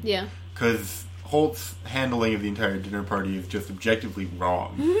thing. Yeah. Because Holt's handling of the entire dinner party is just objectively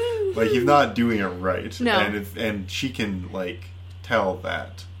wrong. Like, he's not doing it right. No. And she can, like, tell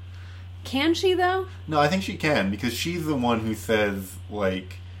that. Can she, though? No, I think she can, because she's the one who says,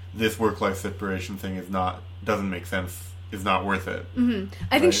 like, this work-life separation thing doesn't make sense, is not worth it. Mm-hmm.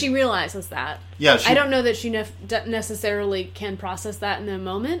 I think she realizes that. Yeah, I don't know that she necessarily can process that in the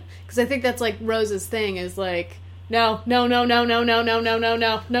moment, because I think that's, like, Rose's thing, is, like, no, until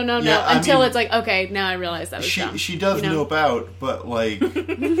it's like, okay, now I realize that was dumb. She does nope out, but, like...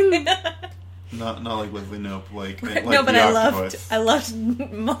 Not like Leslie Knope, like no, but the I loved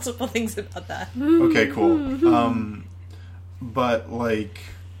multiple things about that. Okay, cool. But, like,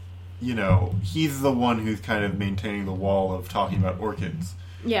 you know, he's the one who's kind of maintaining the wall of talking about orchids.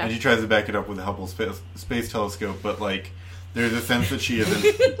 Yeah. And she tries to back it up with a Hubble space telescope, but, like, there's a sense that she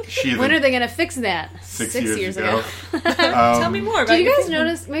isn't... When are they going to fix that? 6 years ago. Tell me more about it. Did you guys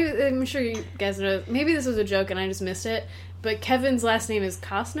notice, maybe, I'm sure you guys noticed, maybe this was a joke and I just missed it, but Kevin's last name is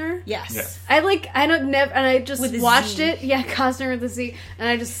Costner? Yes. I just with watched Z. it. Yeah, Costner with a Z. And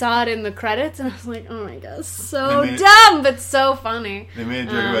I just saw it in the credits, and I was like, oh my god, so dumb, but so funny. They made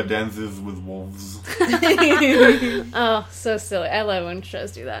a joke about dances with wolves. Oh, so silly. I love when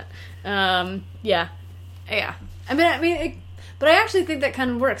shows do that. Yeah. But I actually think that kind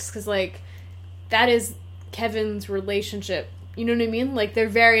of works, because, like, that is Kevin's relationship. You know what I mean? Like, they're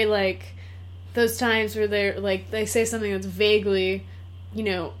very, like... Those times where they're, like, they say something that's vaguely, you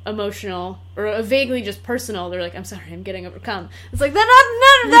know, emotional, or vaguely just personal, they're like, I'm sorry, I'm getting overcome. It's like, none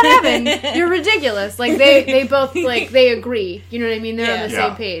of that happened! You're ridiculous. Like, they both, like, they agree. You know what I mean? They're on the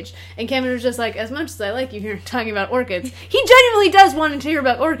same page. And Kevin was just like, as much as I like you here talking about orchids, he genuinely does want to hear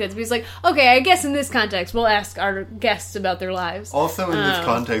about orchids, but he's like, okay, I guess in this context, we'll ask our guests about their lives. Also, in this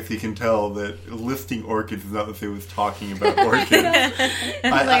context, he can tell that listing orchids is not the same as talking about orchids.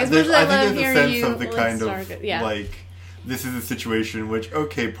 I think there's a sense of the kind of, like, this is a situation in which,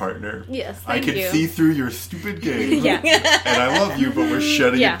 okay, partner, yes, I can see through your stupid game, and I love you, but we're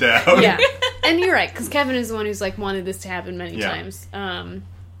shutting it down. Yeah, and you're right, because Kevin is the one who's, like, wanted this to happen many times. And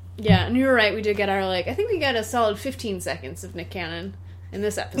you're right, we did get our, like, I think we got a solid 15 seconds of Nick Cannon in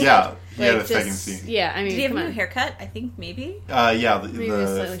this episode. Yeah, he had a second scene. Yeah, I mean, did he have a new haircut? I think maybe. Maybe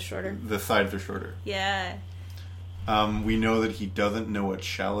slightly shorter. The sides are shorter. Yeah. We know that he doesn't know what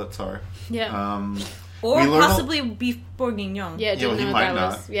shallots are. Yeah. Or possibly beef bourguignon. Yeah, didn't know what that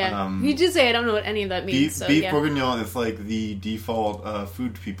was. Yeah. You did say I don't know what any of that means. Beef bourguignon is like the default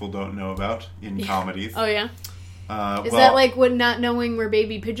food people don't know about in comedies. Oh, yeah? Is that like what not knowing where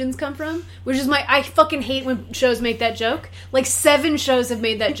baby pigeons come from? Which is I fucking hate when shows make that joke. Like 7 shows have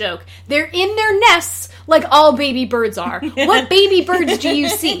made that joke. They're in their nests like all baby birds are. What baby birds do you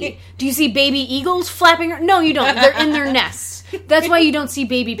see? Do you see baby eagles flapping? No, you don't. They're in their nests. That's why you don't see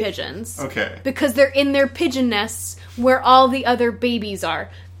baby pigeons. Okay. Because they're in their pigeon nests where all the other babies are.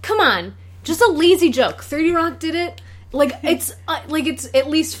 Come on. Just a lazy joke. 30 Rock did it. Like, it's at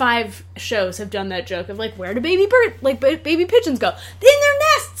least 5 shows have done that joke of, like, where do baby pigeons go? In their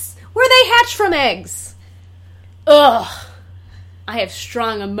nests! Where they hatch from eggs! Ugh. I have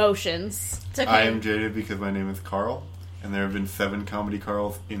strong emotions. It's okay. I am jaded because my name is Carl, and there have been 7 comedy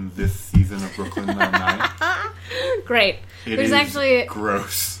Carls in this season of Brooklyn Nine-Nine. Great. There's actually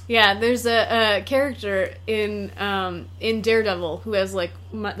gross. Yeah, there's a character in Daredevil who has, like,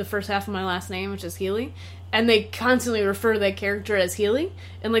 the first half of my last name, which is Healy. And they constantly refer to that character as Healy.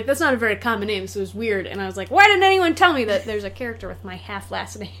 And, like, that's not a very common name, so it was weird. And I was like, why didn't anyone tell me that there's a character with my half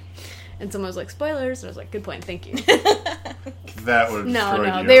last name? And someone was like, spoilers. And I was like, good point, thank you. That would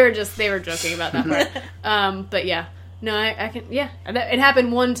No, they were joking about that part. But yeah. No, I can, yeah. It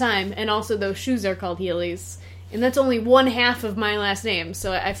happened one time, and also those shoes are called Heelys. And that's only one half of my last name,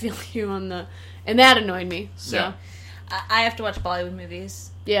 so I feel you on the... And that annoyed me, so... Yeah. I have to watch Bollywood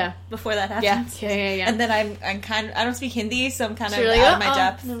movies. Yeah. Before that happens. Yeah. And then I'm kind of... I don't speak Hindi, so I'm kind of like, out of my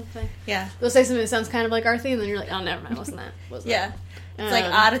depth. No, yeah. They'll say something that sounds kind of like Arthi, and then you're like, oh, never mind, wasn't that? Yeah. It's like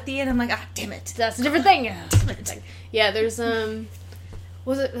Aditi, and I'm like, damn it. That's a different thing. Yeah, there's,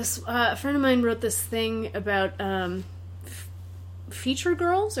 was it this, a friend of mine wrote this thing about, feature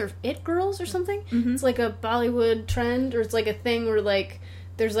girls, or it girls, or something. Mm-hmm. It's like a Bollywood trend, or it's like a thing where, like,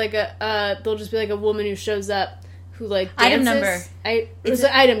 there's like there'll just be like a woman who shows up who, like, dances. Item number. It's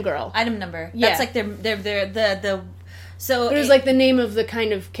an item girl. Item number. Yeah. That's like the so there's like the name of the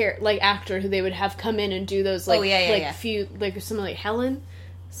kind of like actor who they would have come in and do those, like, few, like, something like Helen.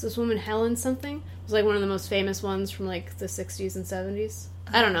 So this woman Helen something it was like one of the most famous ones from, like, the 60s and 70s.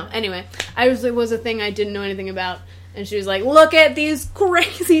 I don't know. Anyway, was a thing I didn't know anything about, And she was like, look at these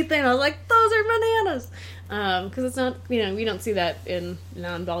crazy things. I was like, those are bananas. Because it's not, we don't see that in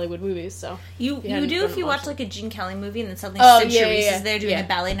non-Bollywood movies, so. You do if you watch, like, a Gene Kelly movie and then suddenly Sid Charisse is there doing a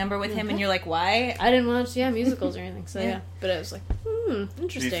ballet number with him, and you're like, why? I didn't watch, musicals or anything, so yeah. But I was like, interesting.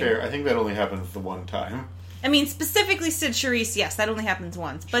 To be fair, I think that only happens the one time. I mean, specifically Sid Charisse, yes, that only happens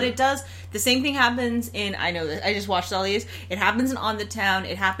once. But it does, the same thing happens in, I know this, I just watched all these, it happens in On the Town,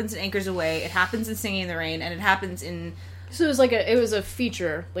 it happens in Anchors Away, it happens in Singing in the Rain, and it happens in... So it was a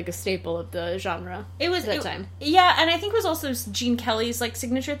feature, like a staple of the genre. It was at that time. Yeah, and I think it was also Gene Kelly's like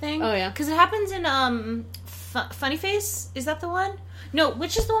signature thing. Oh yeah, because it happens in Funny Face. Is that the one? No,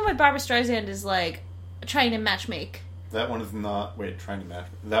 which is the one where Barbra Streisand is like trying to matchmake. That one is not. Wait, trying to match.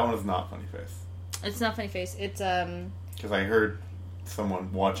 That one is not Funny Face. It's not Funny Face. It's Because I heard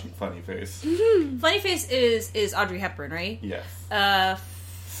someone watching Funny Face. Funny Face is Audrey Hepburn, right? Yes.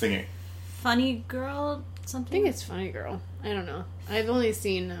 Singing. Funny Girl. Something? I think it's Funny Girl. I don't know. I've only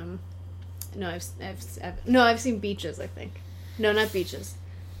seen I've seen Beaches, I think. No, not Beaches.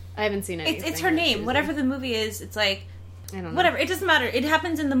 I haven't seen anything. It's her name. Whatever the movie is, it's like I don't know. Whatever, it doesn't matter. It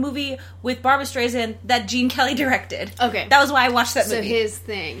happens in the movie with Barbra Streisand that Gene Kelly directed. Okay. That was why I watched that movie. So his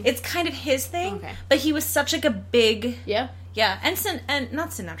thing. It's kind of his thing. Okay. But he was such like a big Yeah. Yeah. And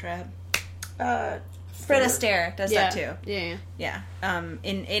not Sinatra. Fred Astaire does that too. Yeah. Yeah.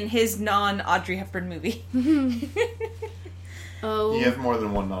 In his non Audrey Hepburn movie. Oh. He has more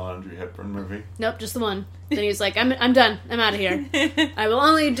than one non-Audrey Hepburn movie. Nope, just the one. Then he was like, I'm done. I'm out of here. I will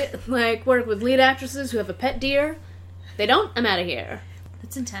only work with lead actresses who have a pet deer. If they don't, I'm out of here.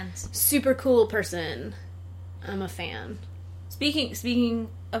 That's intense. Super cool person. I'm a fan. Speaking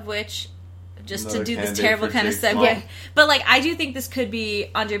of which, just Another to do this candidate terrible for kind of Jake's segue, mom. but like I do think this could be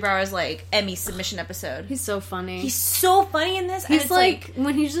Andre Braugher's like Emmy submission episode. He's so funny. He's so funny in this. And He's it's like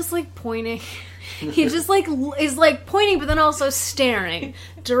when he's just like pointing. He just like is like pointing, but then also staring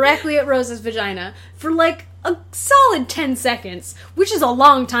directly at Rose's vagina for like a solid 10 seconds, which is a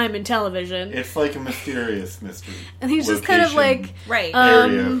long time in television. It's like a mysterious mystery. And he's just kind of like right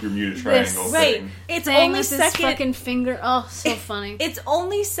area of Bermuda Triangle right. thing. It's saying only with his second fucking finger. Oh, so funny. It's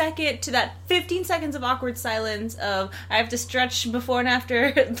only second to that 15 seconds of awkward silence of I have to stretch before and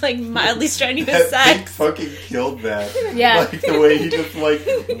after, like mildly strenuous That thing sex. fucking killed that. Yeah. Like the way he just like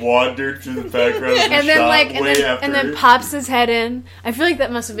wandered through the background of the And then shot like after. and then pops his head in. I feel like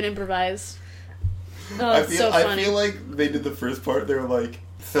that must have been improvised. Oh, it's so funny. I feel like they did the first part. They were like,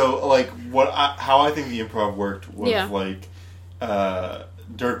 so like how I think the improv worked was like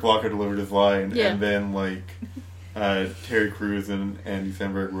Dirk Blocker delivered his line, and then like Terry Crews and Andy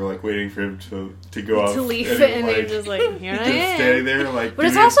Samberg were like waiting for him to go off to leave, and they're just like, here I just am. standing there like. But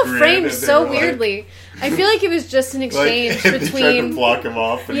it's doing also a grin, framed and they so were like- weirdly. I feel like it was just an exchange like, they tried to between. block him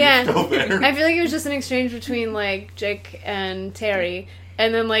off, and he was still there. I feel like it was just an exchange between like Jake and Terry.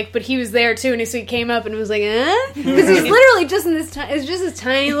 And then, like, but he was there too, and so he came up and was like, because he's literally just in this. It's just his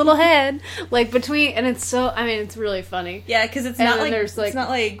tiny little head, like between, and it's so. I mean, it's really funny. Yeah, because it's And not then like there's, like- it's not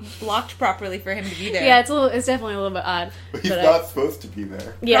like blocked properly for him to be there. Yeah, it's definitely a little bit odd. But he's but, not supposed to be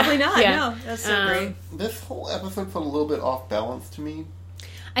there. Yeah, Probably not. Yeah. No, that's so great. This whole episode felt a little bit off balance to me.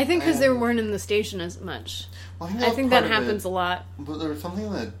 I think because they weren't in the station as much. Well, I think that happens a lot. But there was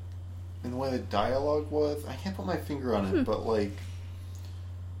something that, in the way the dialogue was, I can't put my finger on it, but like,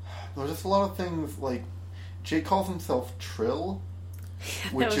 there was just a lot of things like, Jake calls himself Trill,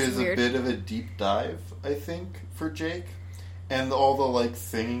 which was is weird. a bit of a deep dive, I think, for Jake. And all the like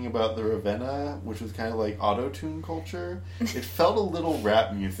singing about the Ravenna, which was kind of like auto-tune culture, it felt a little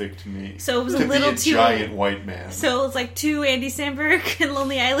rap music to me. So it was to a little be a too giant white man. So it was like two Andy Samberg and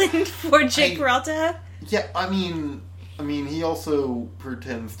Lonely Island for Jake Peralta. Yeah, I mean, he also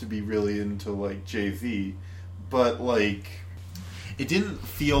pretends to be really into like Jay-Z, but like, it didn't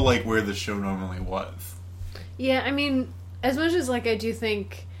feel like where the show normally was. Yeah, I mean, as much as like I do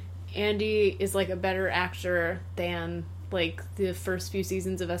think Andy is like a better actor than like the first few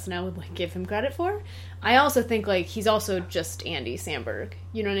seasons of SNL would like give him credit for, I also think like he's also just Andy Samberg.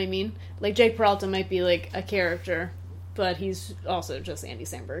 You know what I mean? Like Jake Peralta might be like a character, but he's also just Andy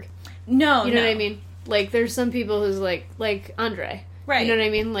Samberg. No, You know what I mean? Like there's some people who's like Andre. Right. You know what I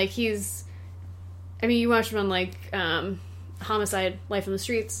mean? Like he's, I mean, you watch him on like Homicide: Life on the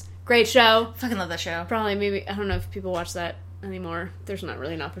Streets. Great show. Fucking love that show. Probably, maybe, I don't know if people watch that anymore. There's not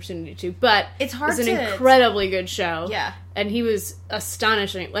really an opportunity to, but It's hard an to- incredibly good show. Yeah. And he was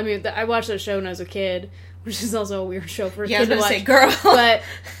astonishing. I mean, I watched that show when I was a kid, which is also a weird show for a Yeah, I was kid to gonna watch. say, girl. But,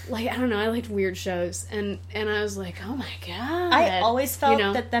 like, I don't know, I liked weird shows. And I was like, oh my god. I always felt You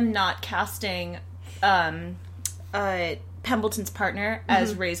know? that them not casting Pembleton's partner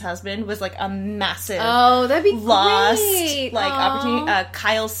as Ray's husband was like a massive that'd be lost great. like opportunity.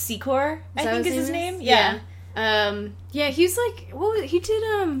 Kyle Secor, I think is his name. Yeah. He was like, what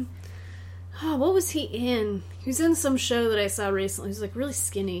was he in? He was in some show that I saw recently. He was like really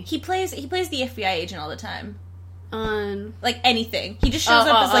skinny. He plays the FBI agent all the time. On like anything. He just shows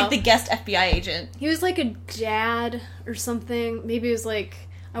up as like the guest FBI agent. He was like a dad or something. Maybe it was like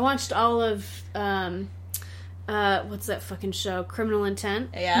I watched all of what's that fucking show? Criminal Intent?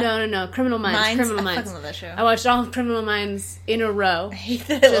 Yeah. No. Criminal Minds. Criminal Minds. I fucking love that show. I watched all of Criminal Minds in a row. I hate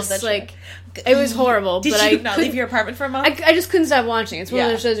that. I love that show. It was horrible. Did but you not leave your apartment for a month? I just couldn't stop watching. It's one of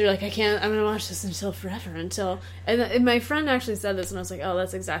those shows where you're like, I'm going to watch this until forever. And my friend actually said this, and I was like, oh,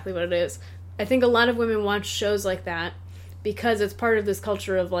 that's exactly what it is. I think a lot of women watch shows like that because it's part of this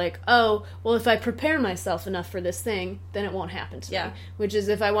culture of like, oh, well, if I prepare myself enough for this thing, then it won't happen to me. Which is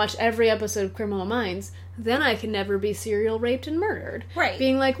if I watch every episode of Criminal Minds, then I can never be serial raped and murdered. Right.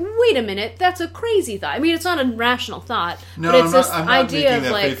 Being like, wait a minute, that's a crazy thought. I mean, it's not a rational thought. No, but it's I'm not idea making of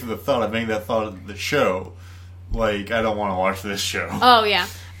that like, face of the thought. I'm making that thought of the show. Like, I don't want to watch this show. Oh, yeah.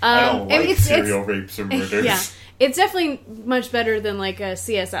 I don't like serial rapes or murders. Yeah. It's definitely much better than like a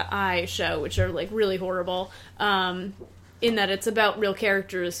CSI show, which are like really horrible. In that it's about real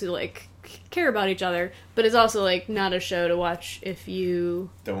characters who like care about each other, but it's also like not a show to watch if you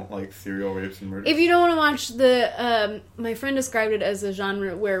don't like serial rapes and murders. If you don't want to watch the, my friend described it as a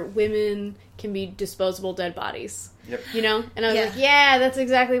genre where women can be disposable dead bodies. Yep. You know? And I was like, yeah, that's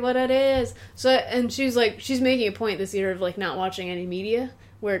exactly what it is. So, and she was like, she's making a point this year of like not watching any media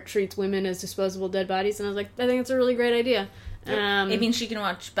where it treats women as disposable dead bodies, and I was like, I think it's a really great idea. Yep. It means she can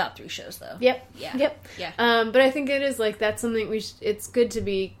watch about 3 shows, though. Yep. Yeah. Yep. Yeah. But I think it is, like, that's something it's good to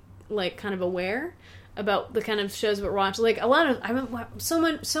be, like, kind of aware about the kind of shows we're watching. Like, so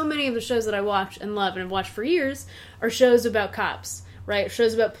many of the shows that I watch and love and have watched for years are shows about cops, right?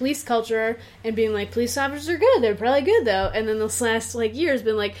 Shows about police culture and being like, police officers are good, they're probably good, though. And then this last, like, year's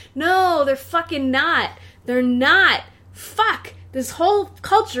been like, no, they're fucking not. They're not. Fuck. This whole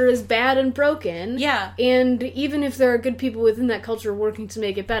culture is bad and broken. Yeah. And even if there are good people within that culture working to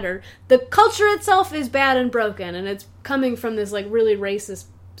make it better, the culture itself is bad and broken. And it's coming from this, like, really racist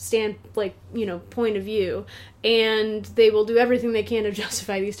point of view. And they will do everything they can to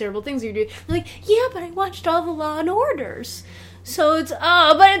justify these terrible things you're doing. They're like, yeah, but I watched all the Law and Orders. So it's,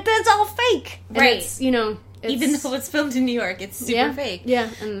 but that's all fake. Right. And it's, you know... Even though it's filmed in New York, it's super fake. Yeah,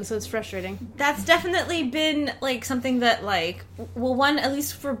 and so it's frustrating. That's definitely been, like, something that, like... Well, one, at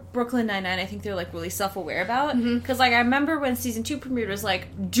least for Brooklyn Nine-Nine, I think they're, like, really self-aware about. Because, like, I remember when Season 2 premiered, it was,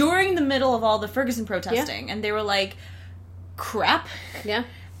 like, during the middle of all the Ferguson protesting. Yeah. And they were, like, crap. Yeah.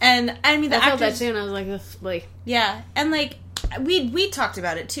 And, I mean, the I felt actors... that, too, and I was like, ugh, like... Yeah, and, like... We talked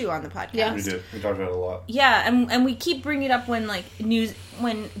about it too on the podcast. Yeah, we did. We talked about it a lot. Yeah, and we keep bringing it up when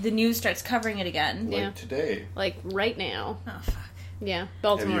when the news starts covering it again. Like today. Like right now. Oh fuck. Yeah,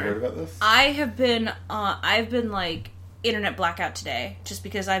 Baltimore. Have you heard about this? I've been like internet blackout today just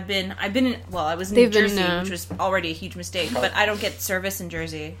because I was in New Jersey, which was already a huge mistake, but I don't get service in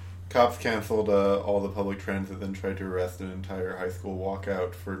Jersey. Cops canceled all the public transit, then tried to arrest an entire high school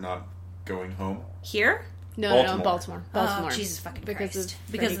walkout for not going home. Here? No, Baltimore. Oh, Jesus fucking Christ.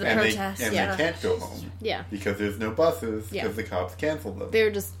 Because of the protests. They can't go home. Yeah. Because there's no buses, because the cops canceled them. They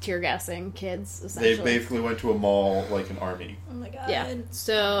were just tear gassing kids, essentially. They basically went to a mall like an army. Oh my god. Yeah.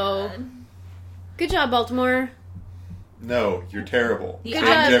 So, good job, Baltimore. No, you're terrible.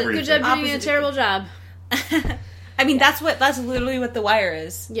 Yeah. Good job doing a terrible job. I mean, that's literally what The Wire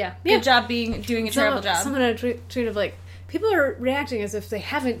is. Yeah. Good job doing a terrible job. Someone had a tweet of like, people are reacting as if they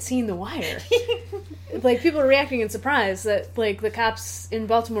haven't seen The Wire. Like, people are reacting in surprise that, like, the cops in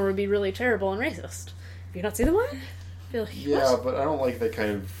Baltimore would be really terrible and racist. Have you not seen The Wire? Yeah, but I don't like that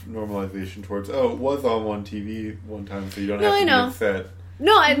kind of normalization towards, it was on one TV one time, so you don't have to be upset.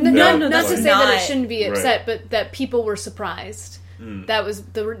 Not to say that it shouldn't be upset, right. But that people were surprised. That was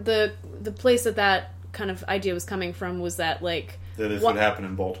the place that kind of idea was coming from, was that, like... That this would happen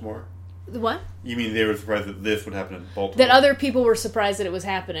in Baltimore? What? You mean they were surprised that this would happen in Baltimore? That other people were surprised that it was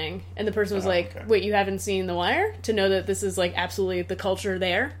happening, and the person was like, okay. Wait, you haven't seen The Wire? To know that this is, like, absolutely the culture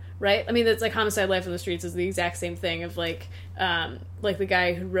there, right? I mean, that's like Homicide: Life on the Streets is the exact same thing of, like the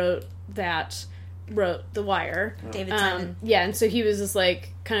guy who wrote The Wire. David Simon. Yeah, and so he was just,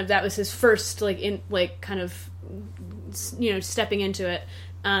 like, kind of, that was his first, like, in, like, kind of, you know, stepping into it.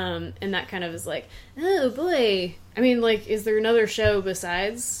 And that kind of is like, oh, boy. I mean, like, is there another show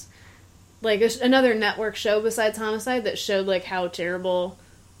besides... Like, another network show besides Homicide that showed, like, how terrible,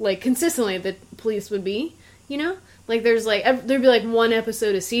 like, consistently the police would be, you know? Like, there's, like, there'd be, like, one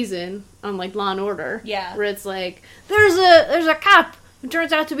episode a season on, like, Law & Order. Yeah. Where it's, like, there's a cop who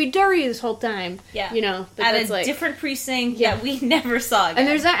turns out to be Dury this whole time. Yeah. You know? At That's, a like, different precinct that we never saw again. and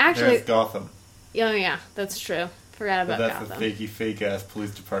there's actually... There's Gotham. Oh, yeah. That's true. Forgot about But that's Gotham. a fake-ass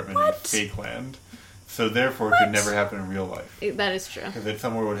police department What? in fake land. So therefore, it could never happen in real life. That is true. Because it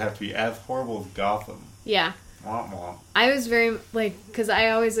somewhere would have to be as horrible as Gotham. Yeah. Womp womp. I was very, like, because I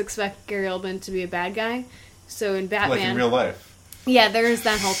always expect Gary Oldman to be a bad guy. So in Batman... Like in real life. Yeah, there is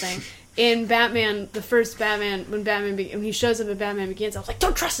that whole thing. In Batman, the first Batman, when he shows up at Batman Begins, I was like,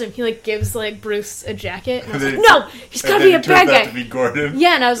 don't trust him! He, like, gives, like, Bruce a jacket. And I was like, no! He's gotta be a bad guy! To be Gordon.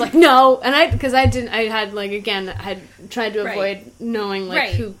 Yeah, and I was like, no! And I had, like, again, I had tried to avoid knowing,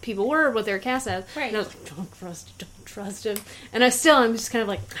 like, who people were, what they were cast as. Right. And I was like, don't trust him. And I'm just kind of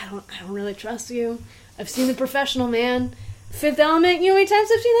like, I don't really trust you. I've seen The Professional Man. Fifth Element, you know how many times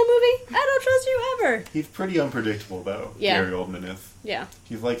I've seen that movie? I don't trust you ever. He's pretty unpredictable, though. Yeah. Gary Oldman is. Yeah.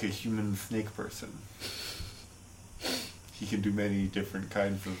 He's like a human snake person. He can do many different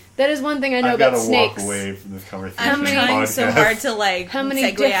kinds of... That is one thing I know I've about got to snakes. walk away from this conversation. I'm trying so hard to, like, How many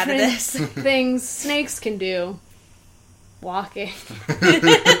segue different out of this. things snakes can do. Walking.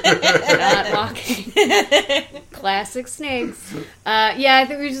 Not walking. Classic snakes. Yeah, I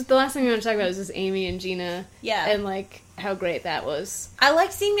think the last thing we want to talk about is just Amy and Gina. Yeah. And, like, how great that was. I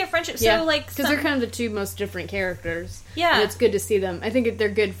like seeing their friendship. So, Yeah, like... because they're kind of the two most different characters. Yeah. And it's good to see them. I think they're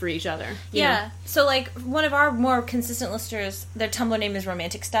good for each other. you Yeah. know? So, like, one of our more consistent listeners, their Tumblr name is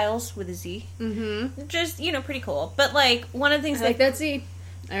Romantic Styles with a Z. Mm-hmm. Just, you know, pretty cool. But, like, one of the things I like that Z.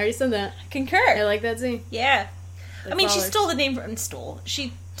 I already said that. concur. I like that Z. Yeah. Like I mean, she flowers. stole the name from...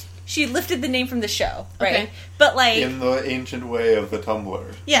 She lifted the name from the show, right? Okay. But, like... In the ancient way of the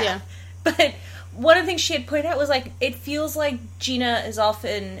Tumblr. Yeah. But one of the things she had pointed out was, like, it feels like Gina is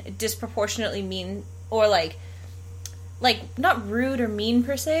often disproportionately mean, or, like, not rude or mean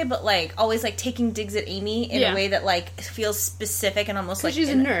per se, but, like, always, like, taking digs at Amy in a way that, like, feels specific and almost, like... Because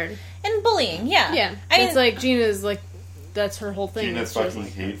she's a nerd. And bullying, yeah. Yeah. I mean, It's like Gina's, like, that's her whole thing. Gina It's just fucking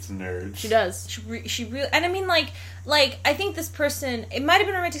like- hates nerds. She does. she really... And I mean, like, I think this person... It might have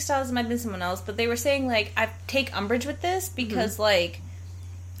been Romantic Styles, it might have been someone else, but they were saying, like, I take umbrage with this because, like,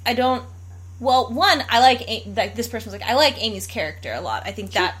 I don't... Well, one, I like this person was like, I like Amy's character a lot. I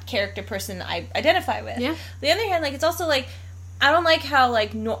think that character person I identify with. Yeah. The other hand, like, it's also, like, I don't like how,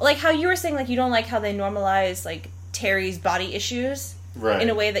 like, like how you were saying, like, you don't like how they normalize, like, Terry's body issues. Right. In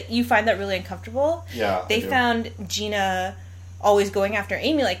a way that you find that really uncomfortable. Yeah, They I do. found Gina always going after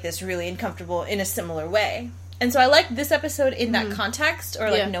Amy like this really uncomfortable in a similar way. And so I like this episode in that context,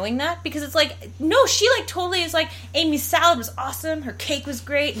 or, like, knowing that, because it's like, no, she, like, totally is like, Amy's salad was awesome, her cake was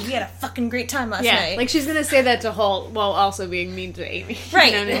great, and we had a fucking great time last night. Like, she's gonna say that to Holt while also being mean to Amy.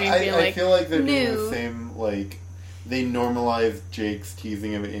 Right. You know what I mean? I, Being I feel like they're doing "No." the same, like, they normalize Jake's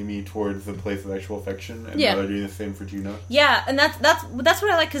teasing of Amy towards the place of actual affection, and now they're doing the same for Gina. Yeah, and that's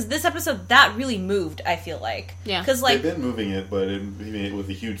what I like, because this episode, that really moved, I feel like. Yeah. Because, like... They've been moving it, but it was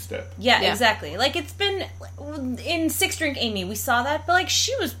a huge step. Yeah, Yeah. exactly. Like, it's been... In Six Drink Amy, we saw that, but, like,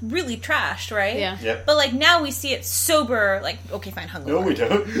 she was really trashed, right? Yeah. Yep. But, like, now we see it sober, like, okay, fine, hungover. No, we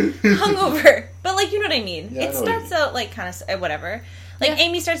don't. Hungover. But, like, you know what I mean? Yeah, I It know what you starts mean. out, like, kind of... Whatever. Like, Yeah.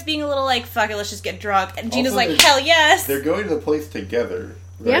 Amy starts being a little like, fuck it, let's just get drunk. And Gina's Also, like, hell yes! They're going to the place together.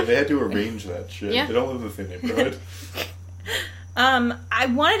 Right? Yeah. They had to arrange that shit. Yeah. They don't live in the same neighborhood. I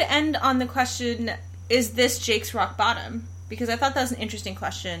wanted to end on the question, is this Jake's rock bottom? Because I thought that was an interesting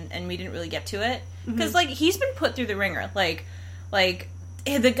question, and we didn't really get to it. Because, like, he's been put through the ringer. Like,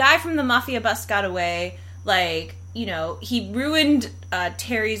 the guy from the Mafia bust got away. Like, you know, he ruined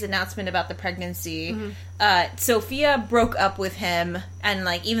Terry's announcement about the pregnancy. Sophia broke up with him, and,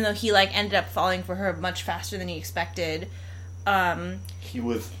 like, even though he, like, ended up falling for her much faster than he expected. He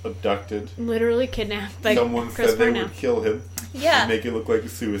was abducted. Literally kidnapped by Someone Chris said they Parnell. would kill him. Yeah. And make it look like a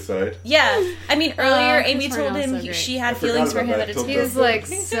suicide. Yeah. I mean, earlier, Chris Amy told Parnell's him so great. she had I forgot feelings for about him that at a till He time. was like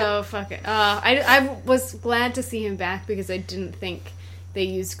so fucking. I was glad to see him back because I didn't think they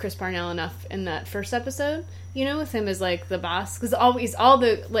used Chris Parnell enough in that first episode. You know, with him as like the boss, because always all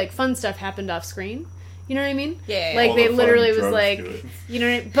the like fun stuff happened off screen. You know what I mean? Yeah. Like All they the fun literally was drugs like, to it. you know,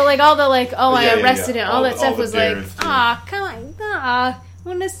 what I mean? But like all the like, oh, I Yeah, yeah, arrested yeah. him. All All that the- stuff all the was like, dares, too. come on, I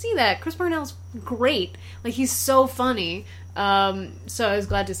want to see that. Chris Parnell's great. Like he's so funny. So I was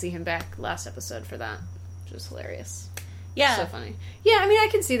glad to see him back last episode for that, which was hilarious. Yeah. So funny. Yeah, I mean, I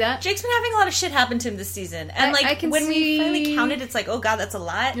can see that. Jake's been having a lot of shit happen to him this season. And, like, I can when we see- finally counted, it's like, oh god, that's a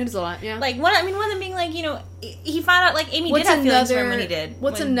lot. It is a lot, yeah. Like, one of them being, like, you know, he found out, like, Amy did have feelings for him when he did.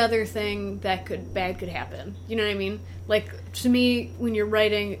 What's When- another thing that bad could happen? You know what I mean? Like, to me, when you're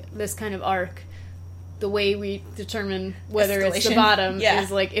writing this kind of arc, the way we determine whether it's the Escalation. bottom Yeah.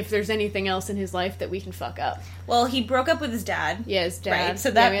 is, like, if there's anything else in his life that we can fuck up. Well, he broke up with his dad. Yeah, his dad. Right, so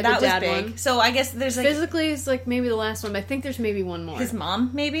Yeah, that, we had that the was dad big. one. So I guess there's, like, Physically is, like, maybe the last one, but I think there's maybe one more. his mom,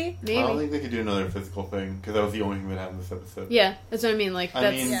 maybe? Maybe. I don't think they could do another physical thing, because that was the only thing that happened this episode. Yeah, that's what I mean. Like, that's...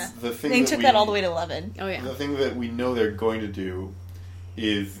 I mean, Yeah. the thing They that took we, that all the way to 11. Oh, yeah. The thing that we know they're going to do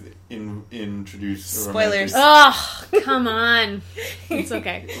is introduce Spoilers. a romantic, Oh, come on. It's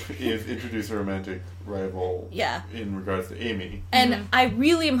okay. is introduce a romantic rival. Yeah. In regards to Amy. And I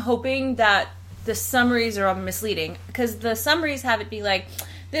really am hoping that the summaries are all misleading, because the summaries have it be like,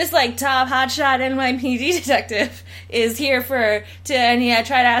 this, like, top hotshot NYPD detective is here and he tried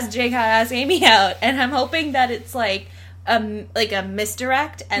to ask Jake how to ask Amy out, and I'm hoping that it's like a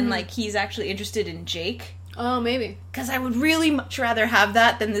misdirect, and like he's actually interested in Jake. Oh, maybe. Because I would really much rather have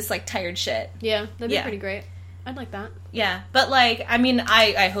that than this, like, tired shit. Yeah, that'd be Yeah. pretty great. I'd like that. Yeah, but, like, I mean,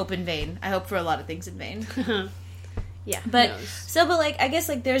 I hope in vain. I hope for a lot of things in vain. Yeah. But, who knows? so, but, like, I guess,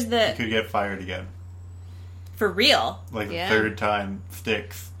 like, there's He the, could get fired again. for real. Like Yeah. the third time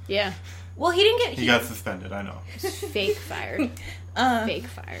sticks. Yeah. Well, he didn't get, He got suspended, I know. Fake fired. Fake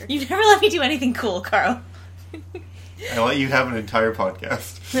fired. you never let me do anything cool, Carl. I let you have an entire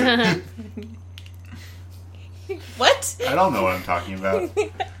podcast. What? I don't know what I'm talking about.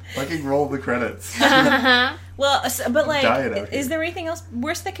 Fucking roll the credits. Well, but, like, Diet out is here. there anything else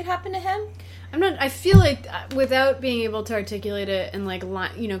worse that could happen to him? I feel like without being able to articulate it and, like,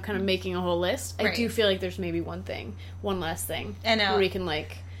 kind of making a whole list, I Right. do feel like there's maybe one last thing. I know. Where we can,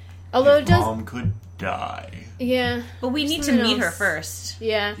 like, although His it does, mom could die. yeah. But we need to Something meet her else. first.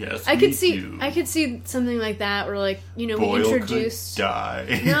 Yeah. Yes, I could me see, too. I could see something like that where, like, we Boyle introduce... could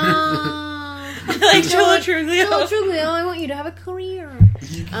die. No. Like Joel Truglio. Joel Truglio, I want you to have a career.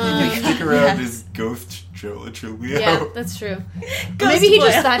 You can stick around yes. as Ghost Joel Truglio. Yeah, that's true. Ghost Maybe he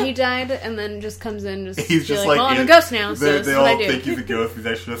just Boyle. thought he died and then just comes in just He's be just like, like, well, I'm a in- ghost now, so that's they what all I do. think he's a ghost. He's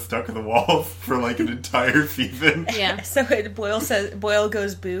actually just stuck in the walls for like an entire season. Yeah. So Boyle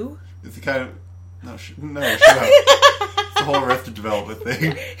goes boo. It's the kind of no, shut up. It's the whole Arrested Development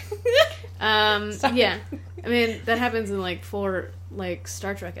thing. Sorry. Yeah. I mean, that happens in, like, 4, like,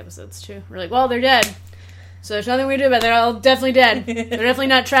 Star Trek episodes, too. We're like, well, they're dead. So there's nothing we can do about it. They're all definitely dead. They're definitely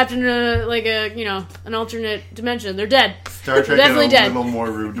not trapped in an alternate dimension. They're dead. Star They're Trek definitely had a dead. little more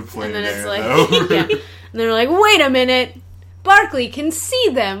room to play And then there, it's like, though. yeah. And they're like, wait a minute. Barkley can see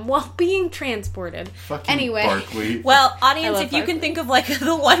them while being transported. Fucking Anyway. Barkley. Well, audience, love if you Barkley. can think of, like,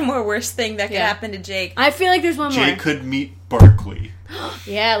 the one more worst thing that could Yeah. happen to Jake. I feel like there's one Jake more. could meet Barkley.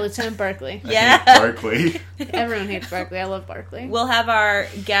 Yeah, Lieutenant Barkley. I Yeah. hate Barkley. Everyone hates Barkley. I love Barkley. We'll have our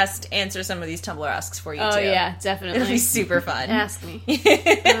guest answer some of these Tumblr asks for you, Oh, too. yeah, definitely. It'll be super fun. Ask me.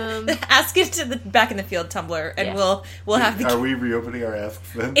 Ask it to the Back in the Field Tumblr, and Yeah. we'll have the... Are we reopening our asks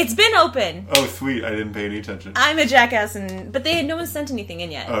then? It's been open. Oh, sweet. I didn't pay any attention. I'm a jackass, but no one sent anything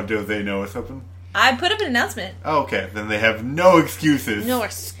in yet. Oh, do they know it's open? I put up an announcement. Oh, okay. Then they have no excuses. No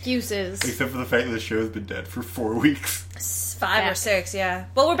excuses. Except for the fact that the show's been dead for 4 weeks. 5 or Back. 6, yeah.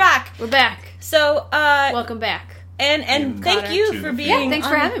 But we're back. We're back. So, Welcome back. and thank Connor. you To for the being field. Yeah, thanks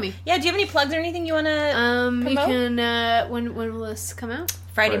for on- having me. Yeah, do you have any plugs or anything you want to You promote? can, when will this come out?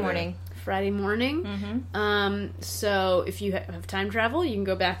 Friday Friday. morning. Friday morning. So if you have time travel, you can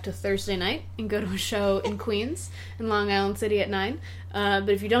go back to Thursday night and go to a show in Queens, in Long Island City at 9. But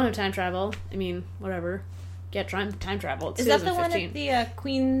if you don't have time travel, I mean, whatever. Get time travel. It's Is that the one 2015. at the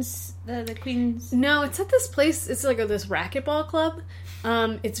Queens? The Queens? No, it's at this place. It's like this racquetball club.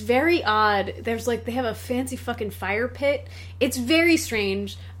 It's very odd. There's like they have a fancy fucking fire pit. It's very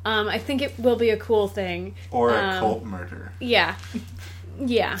strange. I think it will be a cool thing. Or a cult murder. Yeah,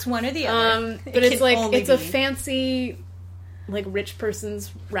 yeah. It's one or the other. But It it's can like only it's a be. fancy, like rich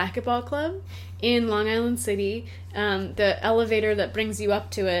person's racquetball club in Long Island City. The elevator that brings you up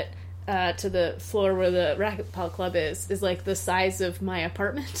to it. To the floor where the racquetball club is like the size of my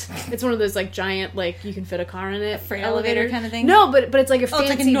apartment. It's one of those like giant, like you can fit a car in it, freight elevator kind of thing? No, but it's like a Oh, it's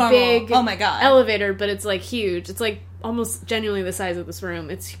like a fancy normal- big oh my God. elevator, but it's like huge. It's like almost genuinely the size of this room.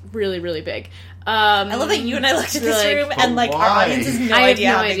 It's really really big. I love that you and I looked at this like- room and like our why? audience has no I have idea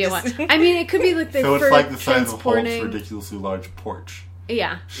no how big idea this why. is. I mean, it could be like they So it's for like the size of Holt's transporting. ridiculously large porch.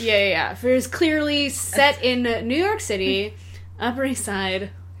 Yeah. For it's clearly set in New York City, Upper East Side.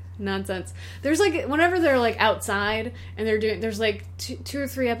 Nonsense. There's like whenever they're like outside and they're doing. There's like two or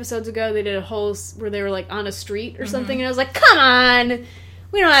three episodes ago they did a whole where they were like on a street or something, and I was like, come on,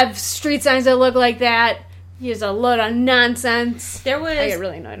 we don't have street signs that look like that. Here's a load of nonsense. There was. I get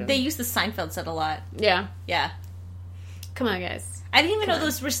really annoyed at They them. used the Seinfeld set a lot. Yeah. Yeah. Come on, guys. I didn't even know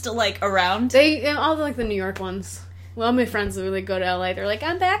those were still like around. They all the, like the New York ones. Well, my friends who like go to LA, they're like,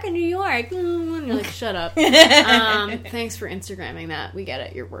 I'm back in New York. And you're like, shut up. Thanks for Instagramming that. We get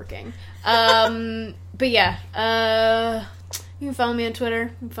it. You're working. But yeah, you can follow me on Twitter.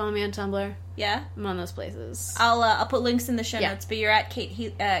 You can follow me on Tumblr. Yeah? I'm on those places. I'll put links in the show notes, but you're at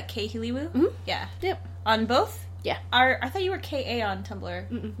Katey Healy-Woo? Mm-hmm. Yeah. Yep. On both? Yeah. I thought you were KA on Tumblr.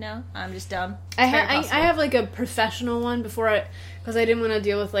 Mm-mm. No? I'm just dumb. I have like a professional one because I didn't want to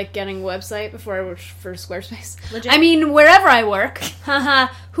deal with like getting a website before I worked for Squarespace. Legit? I mean, wherever I work,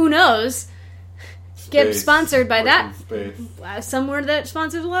 who knows? Get Space. sponsored by that. Space. Somewhere that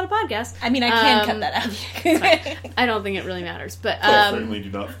sponsors a lot of podcasts. I mean, I can cut that out. I don't think it really matters, but Certainly do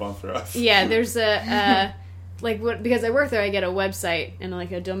not sponsor us. yeah, there's a because I work there, I get a website and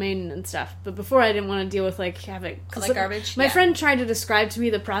like a domain and stuff. But before, I didn't want to deal with like having like garbage. My friend tried to describe to me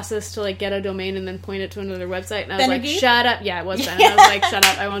the process to like get a domain and then point it to another website, and I was like, Benedict? "Shut up!" Yeah, it was Ben. I was like, "Shut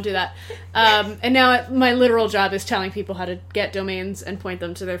up! I won't do that." And now my literal job is telling people how to get domains and point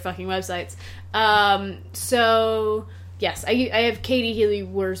them to their fucking websites. So yes, I have Katey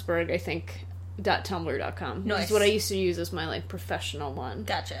Healy-Wurzburg, I think. .tumblr.com, which is what I used to use as my like professional one.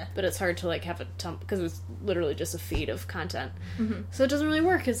 Gotcha. But it's hard to like have a because it's literally just a feed of content, so it doesn't really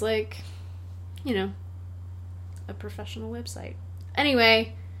work as like, a professional website.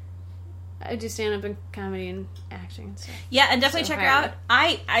 Anyway, I do stand up and comedy and acting and stuff. Yeah, and definitely check her hire out.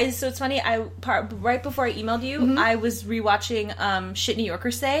 I so it's funny. Right before I emailed you, I was rewatching Shit New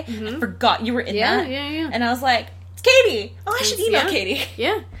Yorkers Say. I forgot you were in that. Yeah. And I was like, it's Katey. Oh, I should email Katey.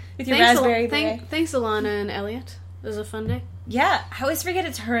 Yeah. With your raspberry beret. Thanks, Alana and Elliot. It was a fun day. Yeah, I always forget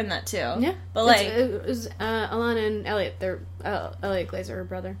it's her in that too. Yeah, but like it was Alana and Elliot. They're Elliot Glazer, her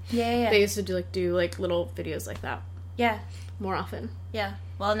brother. Yeah. They used to do little videos like that. Yeah, more often. Yeah.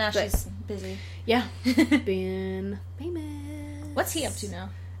 Well, now she's busy. Yeah, being famous. What's he up to now?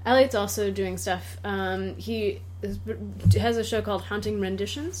 Elliot's also doing stuff. He has a show called Haunting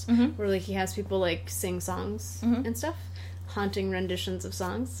Renditions, where like he has people like sing songs and stuff. Haunting renditions of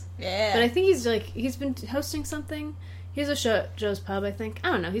songs. Yeah. But I think he's been hosting something. He has a show at Joe's Pub, I think.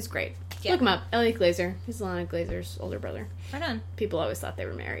 I don't know. He's great. Yeah. Look him up. Elliot Glazer. He's Alana Glazer's older brother. Right on. People always thought they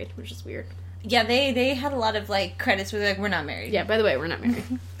were married, which is weird. Yeah, they had a lot of like credits where they're like, we're not married. Yeah, by the way, we're not married.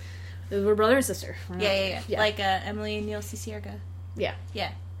 We're brother and sister. Yeah. Like Emily and Neil Cicierga. Yeah.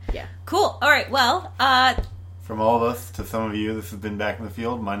 Cool. All right. Well, from all of us to some of you, this has been Back in the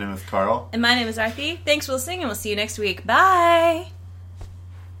Field. My name is Carl. And my name is Arthi. Thanks for listening, and we'll see you next week. Bye!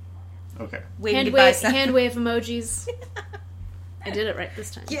 Okay. Hand wave emojis. I did it right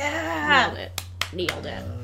this time. Yeah! Nailed it.